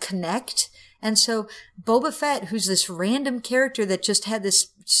all connect. And so Boba Fett, who's this random character that just had this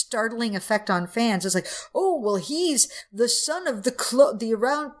startling effect on fans, is like, oh, well, he's the son of the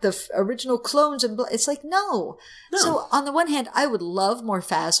original clones. And it's like, no. So on the one hand, I would love more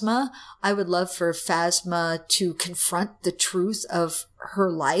Phasma. I would love for Phasma to confront the truth of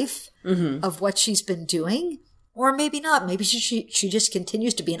her life, of what she's been doing. Or maybe not. Maybe she just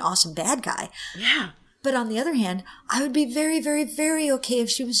continues to be an awesome bad guy. Yeah. But on the other hand, I would be very, very, very okay if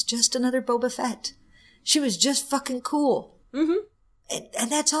she was just another Boba Fett. She was just fucking cool.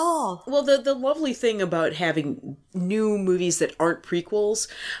 And that's all. Well, the lovely thing about having new movies that aren't prequels,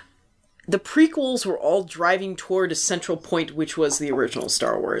 the prequels were all driving toward a central point, which was the original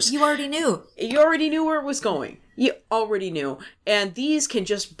Star Wars. You already knew. You already knew where it was going. You already knew. And these can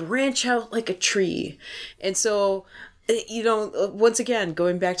just branch out like a tree. And so, once again,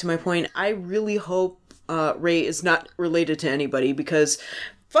 going back to my point, I really hope Rey is not related to anybody, because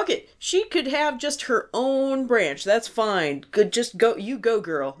fuck it, she could have just her own branch. That's fine. Good, just go. You go,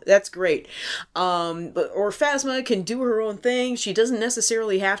 girl. That's great. Or Phasma can do her own thing. She doesn't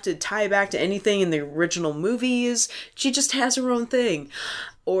necessarily have to tie back to anything in the original movies. She just has her own thing.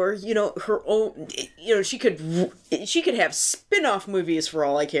 Or her own. She could have spin-off movies for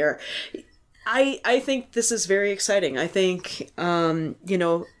all I care. I think this is very exciting. I think,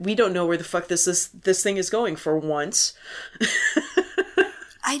 we don't know where the fuck this thing is going for once.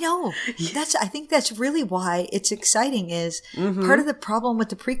 I know. I think that's really why it's exciting is part of the problem with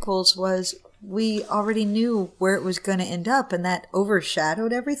the prequels was we already knew where it was going to end up, and that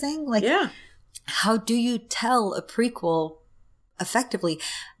overshadowed everything. Like, how do you tell a prequel effectively?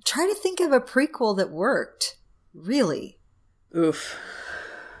 Try to think of a prequel that worked. Really. Oof.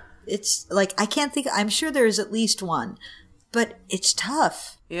 It's like, I can't think, I'm sure there is at least one, but it's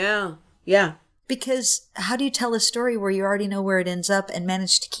tough. Yeah. Yeah. Because how do you tell a story where you already know where it ends up and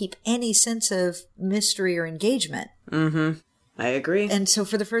manage to keep any sense of mystery or engagement? I agree. And so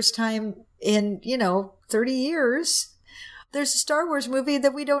for the first time in, 30 years, there's a Star Wars movie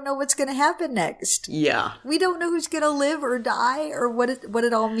that we don't know what's going to happen next. Yeah. We don't know who's going to live or die or what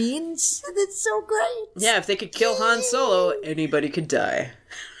it all means. And it's so great. Yeah, if they could kill Han Solo, anybody could die.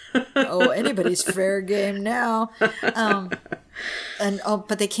 Anybody's fair game now.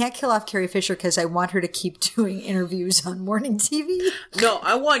 But they can't kill off Carrie Fisher because I want her to keep doing interviews on morning TV. No,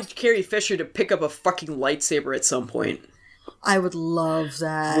 I want Carrie Fisher to pick up a fucking lightsaber at some point. I would love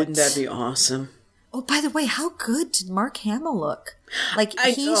that. Wouldn't that be awesome? Oh, by the way, how good did Mark Hamill look? Like,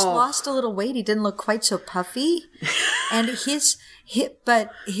 he's lost a little weight. He didn't look quite so puffy. And he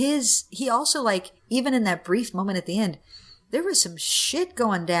also, like, even in that brief moment at the end, there was some shit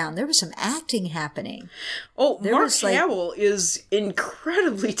going down. There was some acting happening. Oh, Mark Hamill is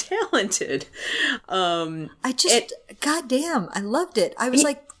incredibly talented. Goddamn, I loved it. I was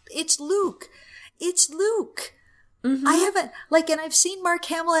like, it's Luke. It's Luke. I haven't, and I've seen Mark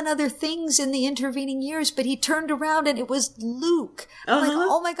Hamill in other things in the intervening years, but he turned around and it was Luke. I'm like,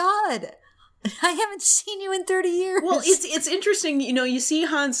 oh my God. I haven't seen you in 30 years. Well, it's interesting. You see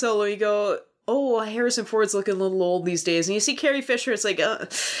Han Solo, you go, oh, Harrison Ford's looking a little old these days. And you see Carrie Fisher, it's like, I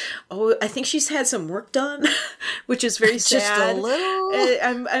think she's had some work done, which is very sad. Just a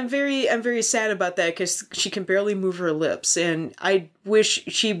little. I'm very sad about that because she can barely move her lips. And I wish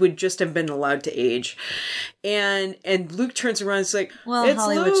she would just have been allowed to age. And Luke turns around and is like, well, it's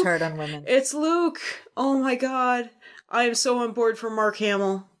Hollywood's Luke. hard on women. It's Luke. Oh my God. I am so on board for Mark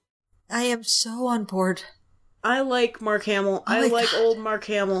Hamill. I am so on board. I like Mark Hamill. I my like God. old Mark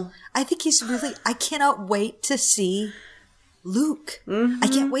Hamill. I think he's really, I cannot wait to see Luke. I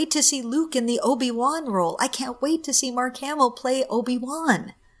can't wait to see Luke in the Obi-Wan role. I can't wait to see Mark Hamill play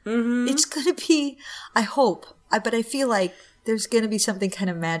Obi-Wan. It's going to be, I hope, but I feel like there's going to be something kind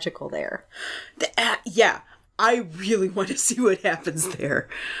of magical there. Yeah, I really want to see what happens there.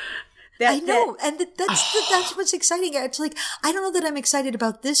 I know, and that's what's exciting. It's like, I don't know that I'm excited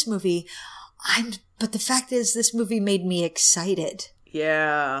about this movie, but the fact is, this movie made me excited.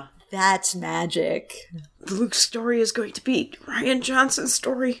 Yeah. That's magic. Luke's story is going to be Ryan Johnson's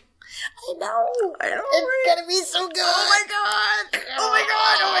story. I know. It's going to be so good. Oh my god. Oh my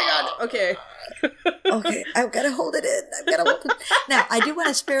god. Oh my god. Okay. Okay, I've got to hold it in. Now, I do want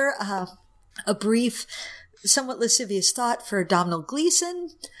to spare a brief, somewhat lascivious thought for Domhnall Gleeson,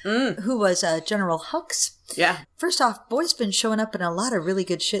 who was General Hux. Yeah. First off, boy's been showing up in a lot of really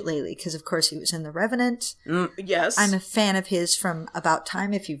good shit lately because, of course, he was in The Revenant. Yes. I'm a fan of his from About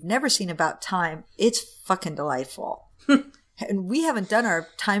Time. If you've never seen About Time, it's fucking delightful. And we haven't done our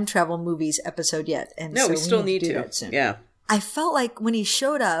time travel movies episode yet. And no, so we still need do to. That soon. Yeah. I felt like when he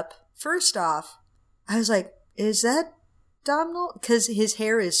showed up, first off, I was like, is that Domhnall? Because his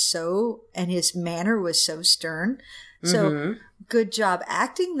hair is so, and his manner was so stern. So good job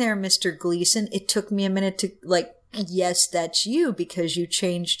acting there, Mr. Gleason. It took me a minute to like, yes, that's you, because you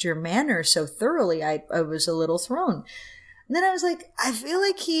changed your manner so thoroughly. I was a little thrown. And then I was like, I feel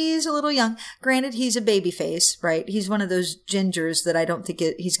like he's a little young. Granted, he's a baby face, right? He's one of those gingers that I don't think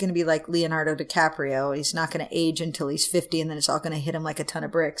he's going to be like Leonardo DiCaprio. He's not going to age until he's 50, and then it's all going to hit him like a ton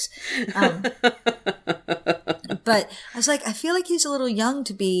of bricks. But I was like, I feel like he's a little young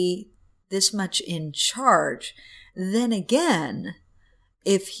to be this much in charge. Then again,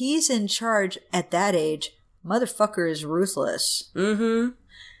 if he's in charge at that age, motherfucker is ruthless. Mm-hmm.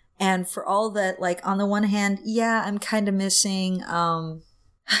 And for all that, like, on the one hand, yeah, I'm kind of missing Grand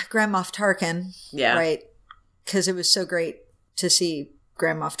Moff Tarkin. Yeah. Right? Because it was so great to see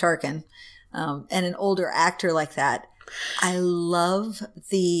Grand Moff Tarkin. And an older actor like that. I love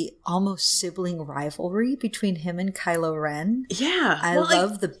the almost sibling rivalry between him and Kylo Ren. Yeah. I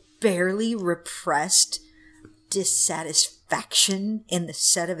love the barely repressed dissatisfaction in the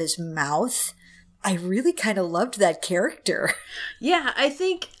set of his mouth. I really kind of loved that character. Yeah, I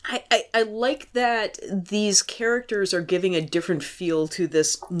think I like that these characters are giving a different feel to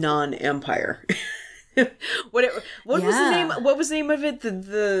this non-Empire. What was the name? What was the name of it?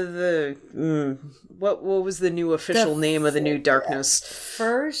 What was the new official name of the New Darkness?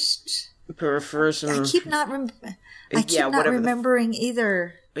 First. I keep not remembering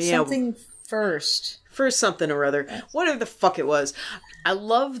either. Yeah. Something first. First something or other. Whatever the fuck it was. I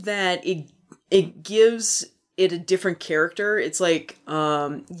love that it gives it a different character. It's like,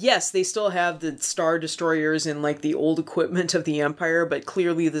 yes, they still have the Star Destroyers and like the old equipment of the Empire, but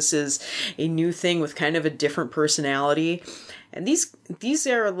clearly this is a new thing with kind of a different personality. And these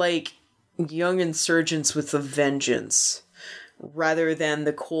are like young insurgents with a vengeance, rather than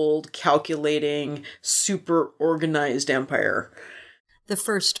the cold, calculating, super organized Empire. The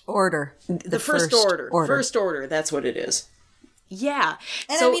First Order. The First Order. First Order, that's what it is. Yeah.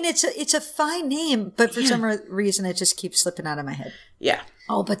 And so, I mean, it's a fine name, but for some reason it just keeps slipping out of my head. Yeah.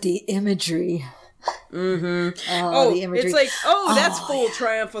 Oh, but the imagery. Mm-hmm. Oh, the imagery. It's like, that's full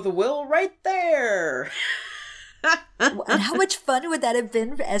triumph of the will right there. And how much fun would that have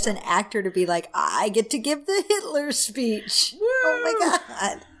been as an actor to be like, I get to give the Hitler speech. Woo! Oh my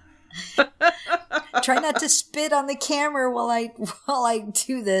God. Try not to spit on the camera while I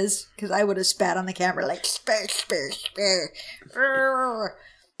do this, because I would have spat on the camera like spur.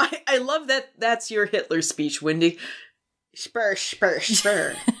 I love that. That's your Hitler speech, Wendy. Spur.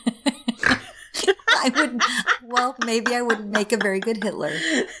 I wouldn't. Well, maybe I wouldn't make a very good Hitler.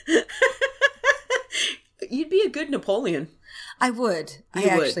 You'd be a good Napoleon. I would. I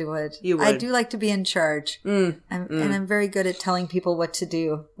actually would. You would. I do like to be in charge. And I'm very good at telling people what to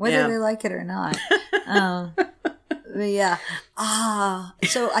do, whether they like it or not. But yeah.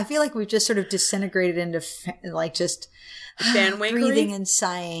 So I feel like we've just sort of disintegrated into like just breathing and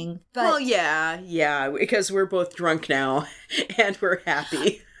sighing. But, well, yeah, because we're both drunk now and we're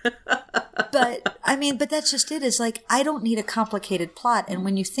happy. but that's just it. Is like, I don't need a complicated plot. And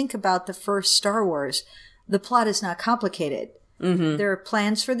when you think about the first Star Wars, the plot is not complicated. Mm-hmm. There are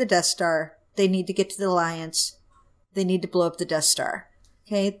plans for the Death Star. They need to get to the Alliance. They need to blow up the Death Star.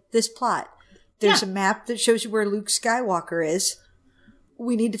 Okay, this plot. There's a map that shows you where Luke Skywalker is.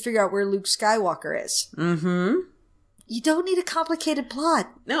 We need to figure out where Luke Skywalker is. Mm-hmm. You don't need a complicated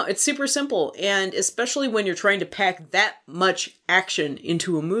plot. No, it's super simple. And especially when you're trying to pack that much action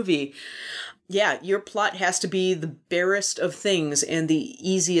into a movie, yeah, your plot has to be the barest of things and the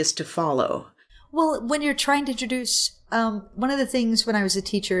easiest to follow. Well, when you're trying to introduce, one of the things when I was a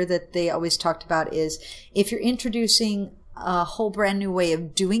teacher that they always talked about is if you're introducing a whole brand new way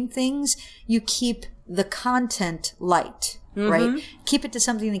of doing things, you keep the content light, right? Keep it to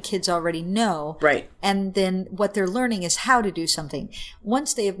something the kids already know. Right. And then what they're learning is how to do something.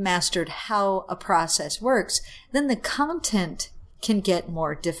 Once they have mastered how a process works, then the content can get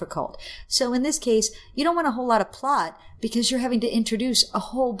more difficult. So in this case, you don't want a whole lot of plot because you're having to introduce a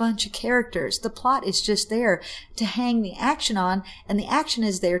whole bunch of characters. The plot is just there to hang the action on, and the action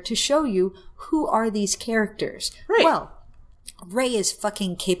is there to show you who are these characters. Right. Well, Rey is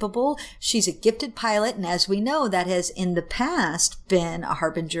fucking capable. She's a gifted pilot, and as we know, that has in the past been a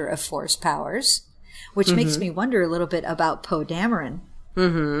harbinger of force powers, which makes me wonder a little bit about Poe Dameron.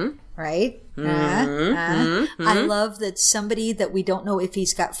 Right? I love that somebody that we don't know if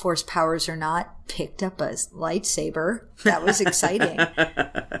he's got force powers or not picked up a lightsaber. That was exciting.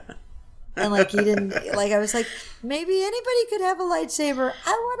 And like, he didn't, like, I was like, maybe anybody could have a lightsaber.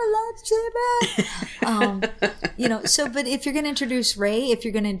 I want a lightsaber. So, but if you're going to introduce Rey, if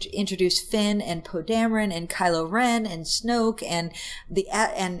you're going to introduce Finn and Poe Dameron and Kylo Ren and Snoke and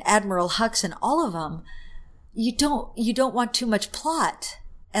and Admiral Hux and all of them, you don't want too much plot.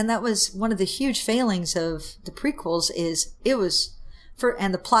 And that was one of the huge failings of the prequels is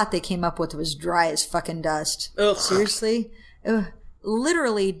and the plot they came up with was dry as fucking dust. Ugh. Seriously? Ugh.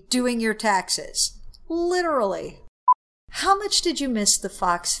 Literally doing your taxes. Literally. How much did you miss the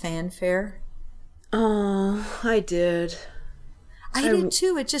Fox fanfare? Oh, I did. I did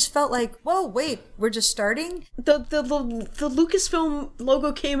too. It just felt like, whoa, wait, we're just starting? The Lucasfilm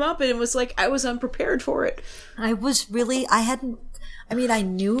logo came up and it was like I was unprepared for it. I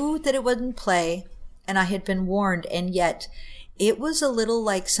knew that it wouldn't play and I had been warned, and yet it was a little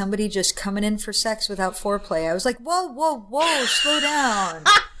like somebody just coming in for sex without foreplay. I was like, whoa, slow down.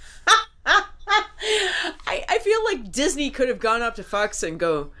 I feel like Disney could have gone up to Fox and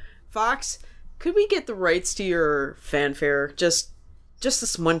go, Fox, could we get the rights to your fanfare just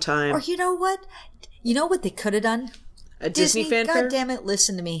this one time? Or you know what? You know what they could have done? A Disney fanfare? God damn it,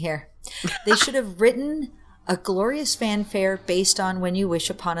 listen to me here. They should have written a glorious fanfare based on When You Wish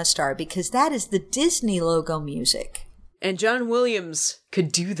Upon a Star, because that is the Disney logo music. And John Williams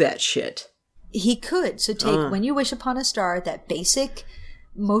could do that shit. He could. So take When You Wish Upon a Star, that basic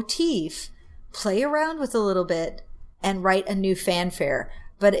motif, play around with a little bit, and write a new fanfare.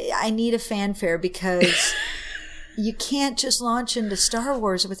 But I need a fanfare because you can't just launch into Star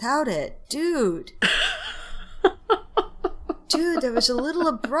Wars without it. Dude, that was a little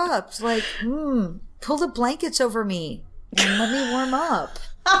abrupt. Like, pull the blankets over me and let me warm up.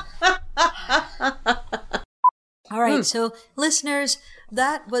 All right, so listeners,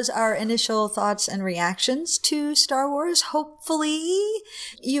 that was our initial thoughts and reactions to Star Wars. Hopefully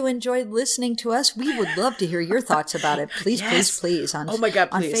you enjoyed listening to us. We would love to hear your thoughts about it. Please, yes. please. Oh my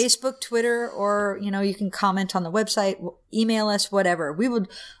God, please. On Facebook, Twitter, or, you can comment on the website, email us, whatever. We would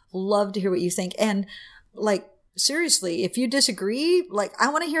love to hear what you think. And seriously, if you disagree, I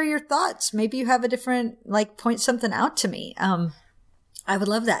want to hear your thoughts. Maybe you have a different, point something out to me. I would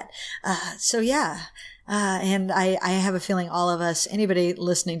love that. So yeah. And I have a feeling all of us, anybody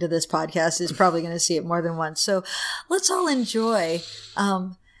listening to this podcast is probably going to see it more than once. So let's all enjoy,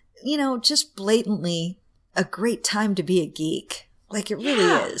 just blatantly a great time to be a geek. It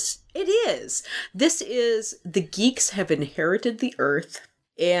really is. It is. This is the geeks have inherited the earth,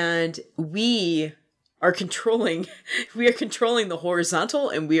 and we are controlling the horizontal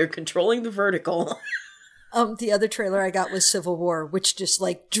and we are controlling the vertical. The other trailer I got was Civil War, which just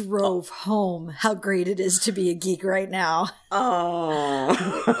drove home how great it is to be a geek right now. Oh.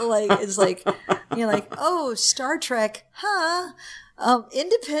 It's you're like, oh, Star Trek, huh?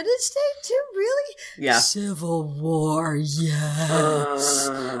 Independence Day too, really? Yeah. Civil War, yes.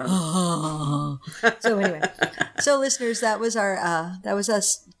 So anyway, listeners, that was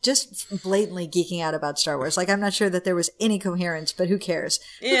us just blatantly geeking out about Star Wars. I'm not sure that there was any coherence, but who cares?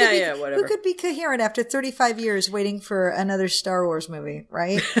 Whatever. Who could be coherent after 35 years waiting for another Star Wars movie,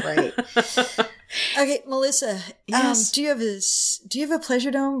 right? Right. Okay, Melissa, yes. Do you have a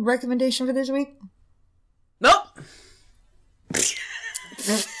Pleasure Dome recommendation for this week? Nope.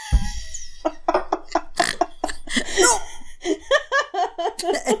 Just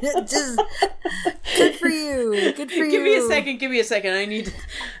good for you. Good for you. Give me a second. I need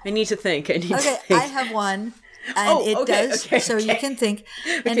to think. Okay, I have one. And it does, so you can think.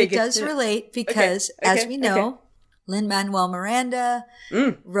 And it does relate because, as we know, Lin-Manuel Miranda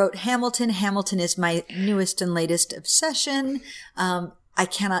wrote Hamilton. Hamilton is my newest and latest obsession. I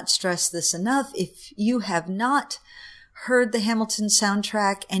cannot stress this enough. If you have not heard the Hamilton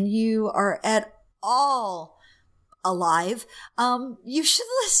soundtrack and you are at all alive, you should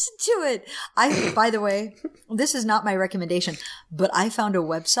listen to it. By the way, this is not my recommendation, but I found a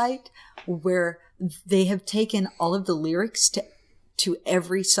website where they have taken all of the lyrics to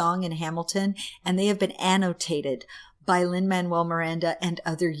every song in Hamilton, and they have been annotated by Lin-Manuel Miranda and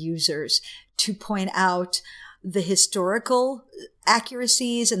other users to point out the historical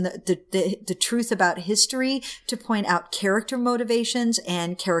accuracies and the truth about history, to point out character motivations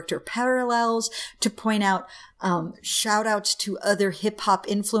and character parallels, to point out shout outs to other hip hop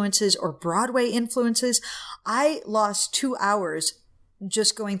influences or Broadway influences. I lost 2 hours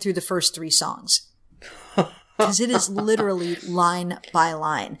just going through the first 3 songs. Because it is literally line by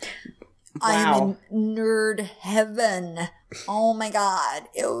line. Wow. I'm in nerd heaven. Oh my God.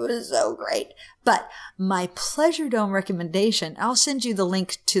 It was so great. But my Pleasure Dome recommendation, I'll send you the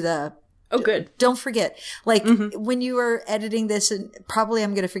link to the... Oh, good. Don't forget. Like, when you are editing this, and probably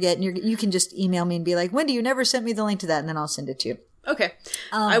I'm going to forget, and you can just email me and be like, Wendy, you never sent me the link to that, and then I'll send it to you. Okay.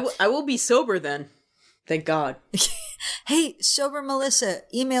 I will be sober then. Thank God. Hey, sober Melissa,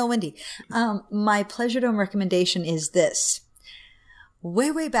 email Wendy. My Pleasure Dome recommendation is this.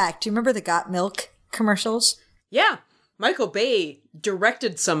 Way back, do you remember the Got Milk commercials? Yeah. Michael Bay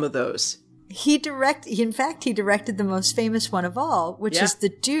directed some of those. He directed the most famous one of all, which is the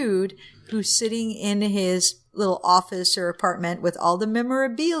dude who's sitting in his little office or apartment with all the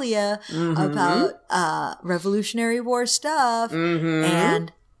memorabilia about Revolutionary War stuff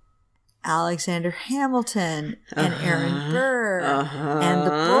and Alexander Hamilton and Aaron Burr and the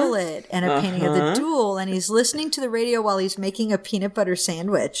bullet and a painting of the duel, and he's listening to the radio while he's making a peanut butter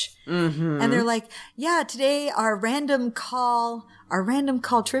sandwich. And they're like, yeah, today our random call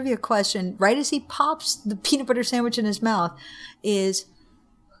trivia question, right as he pops the peanut butter sandwich in his mouth, is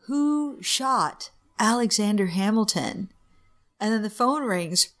who shot Alexander Hamilton? And then the phone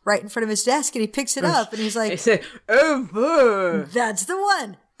rings right in front of his desk, and he picks it up, and he's like, that's the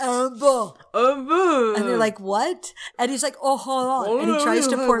one. And they're like, what? And he's like, oh, hold on. And he tries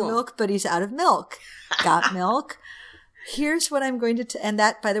to pour milk, but he's out of milk. Got milk. Here's what I'm going to... and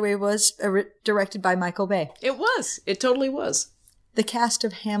that, by the way, was directed by Michael Bay. It was. It totally was. The cast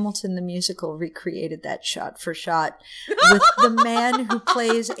of Hamilton the musical recreated that shot for shot with the man who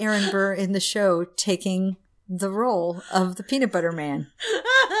plays Aaron Burr in the show taking the role of the Peanut Butter Man.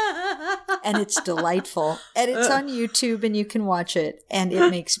 And it's delightful. And it's on YouTube and you can watch it. And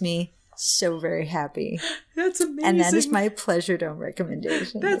it makes me so very happy. That's amazing. And that is my Pleasure Dome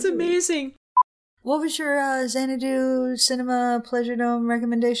recommendation. That's amazing. What was your Xanadu Cinema Pleasure Dome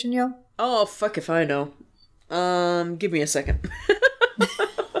recommendation, yo? Oh, fuck if I know. Give me a second.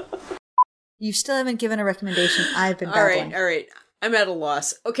 You still haven't given a recommendation. I've been babbling. All right. I'm at a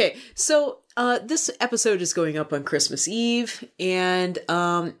loss. Okay, so this episode is going up on Christmas Eve, and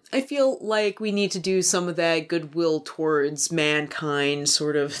I feel like we need to do some of that goodwill towards mankind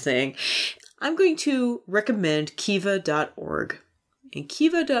sort of thing. I'm going to recommend Kiva.org. And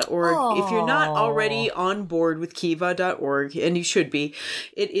Kiva.org, if you're not already on board with Kiva.org, and you should be,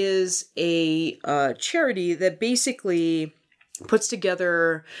 it is a charity that basically puts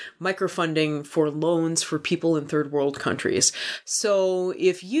together microfunding for loans for people in third world countries. So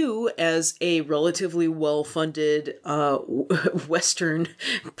if you, as a relatively well-funded Western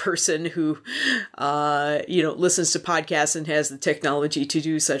person who, listens to podcasts and has the technology to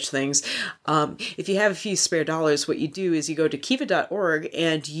do such things, if you have a few spare dollars, what you do is you go to Kiva.org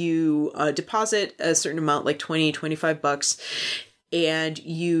and you deposit a certain amount, like $20-25, and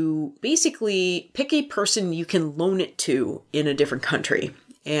you basically pick a person you can loan it to in a different country.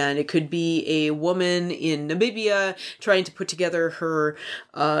 And it could be a woman in Namibia trying to put together her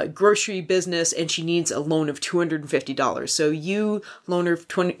grocery business, and she needs a loan of $250. So you loan her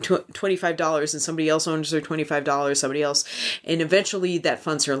 $25, and somebody else loans her $25, somebody else, and eventually that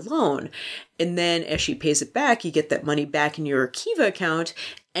funds her loan. And then as she pays it back, you get that money back in your Kiva account,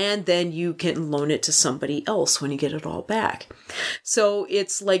 and then you can loan it to somebody else when you get it all back. So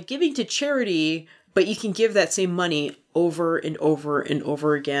it's like giving to charity, but you can give that same money over and over and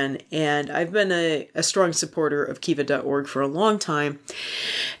over again. And I've been a strong supporter of Kiva.org for a long time.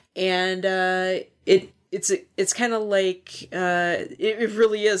 And it's kind of like, it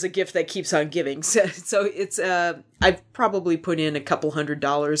really is a gift that keeps on giving. So it's, I've probably put in a couple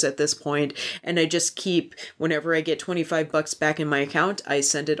 $100 at this point, and I just keep, whenever I get $25 back in my account, I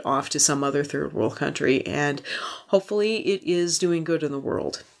send it off to some other third world country, and hopefully it is doing good in the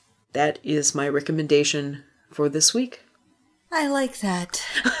world. That is my recommendation for this week. I like that.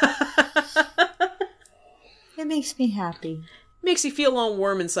 It makes me happy. Makes you feel all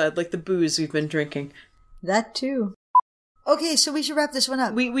warm inside, like the booze we've been drinking. That too. Okay, so we should wrap this one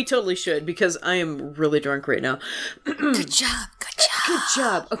up. We totally should, because I am really drunk right now. Good job. Good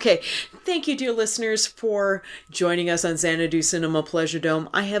job. Okay. Thank you, dear listeners, for joining us on Xanadu Cinema Pleasure Dome.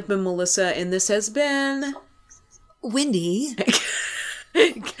 I have been Melissa, and this has been... Windy.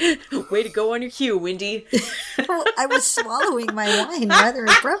 Way to go on your cue, Windy. I was swallowing my wine rather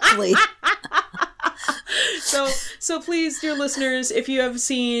abruptly. So please, dear listeners, if you have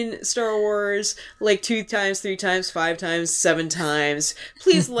seen Star Wars like 2 times, 3 times, 5 times, 7 times,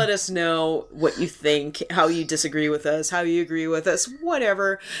 please let us know what you think, how you disagree with us, how you agree with us,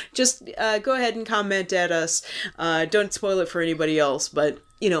 whatever. Just go ahead and comment at us. Don't spoil it for anybody else, but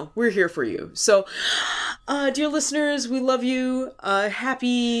we're here for you. So, dear listeners, we love you.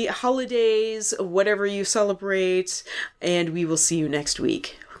 Happy holidays, whatever you celebrate, and we will see you next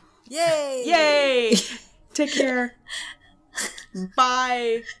week. Yay! Yay! Take care.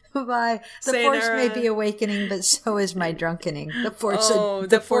 Bye. Bye. The Sayonara. Force may be awakening, but so is my drunkening. The Force.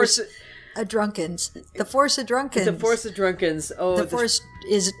 The Force of drunkens. The Force of drunkens. The Force of drunkens. Oh, the Force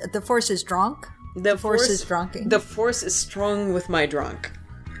is drunk. The Force is drunken. The Force is strong with my drunk.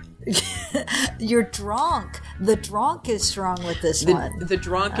 You're drunk. The drunk is strong with this one. The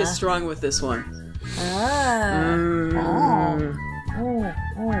drunk is strong with this one.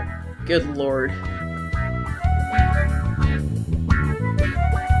 Good Lord.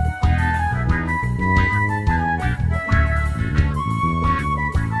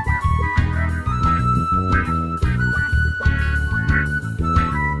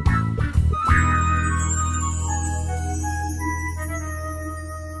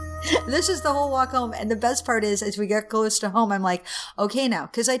 This is the whole walk home. And the best part is, as we get close to home, I'm like, okay now.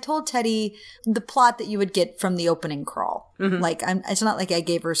 Because I told Teddy the plot that you would get from the opening crawl. Mm-hmm. Like, it's not like I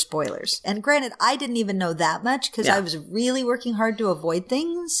gave her spoilers. And granted, I didn't even know that much because I was really working hard to avoid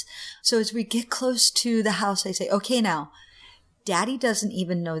things. So as we get close to the house, I say, okay now, Daddy doesn't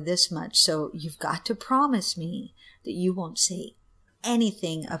even know this much. So you've got to promise me that you won't say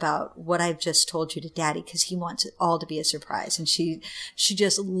anything about what I've just told you to Daddy, because he wants it all to be a surprise. And she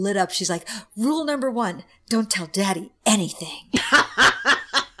just lit up. She's like, rule number 1, don't tell Daddy anything.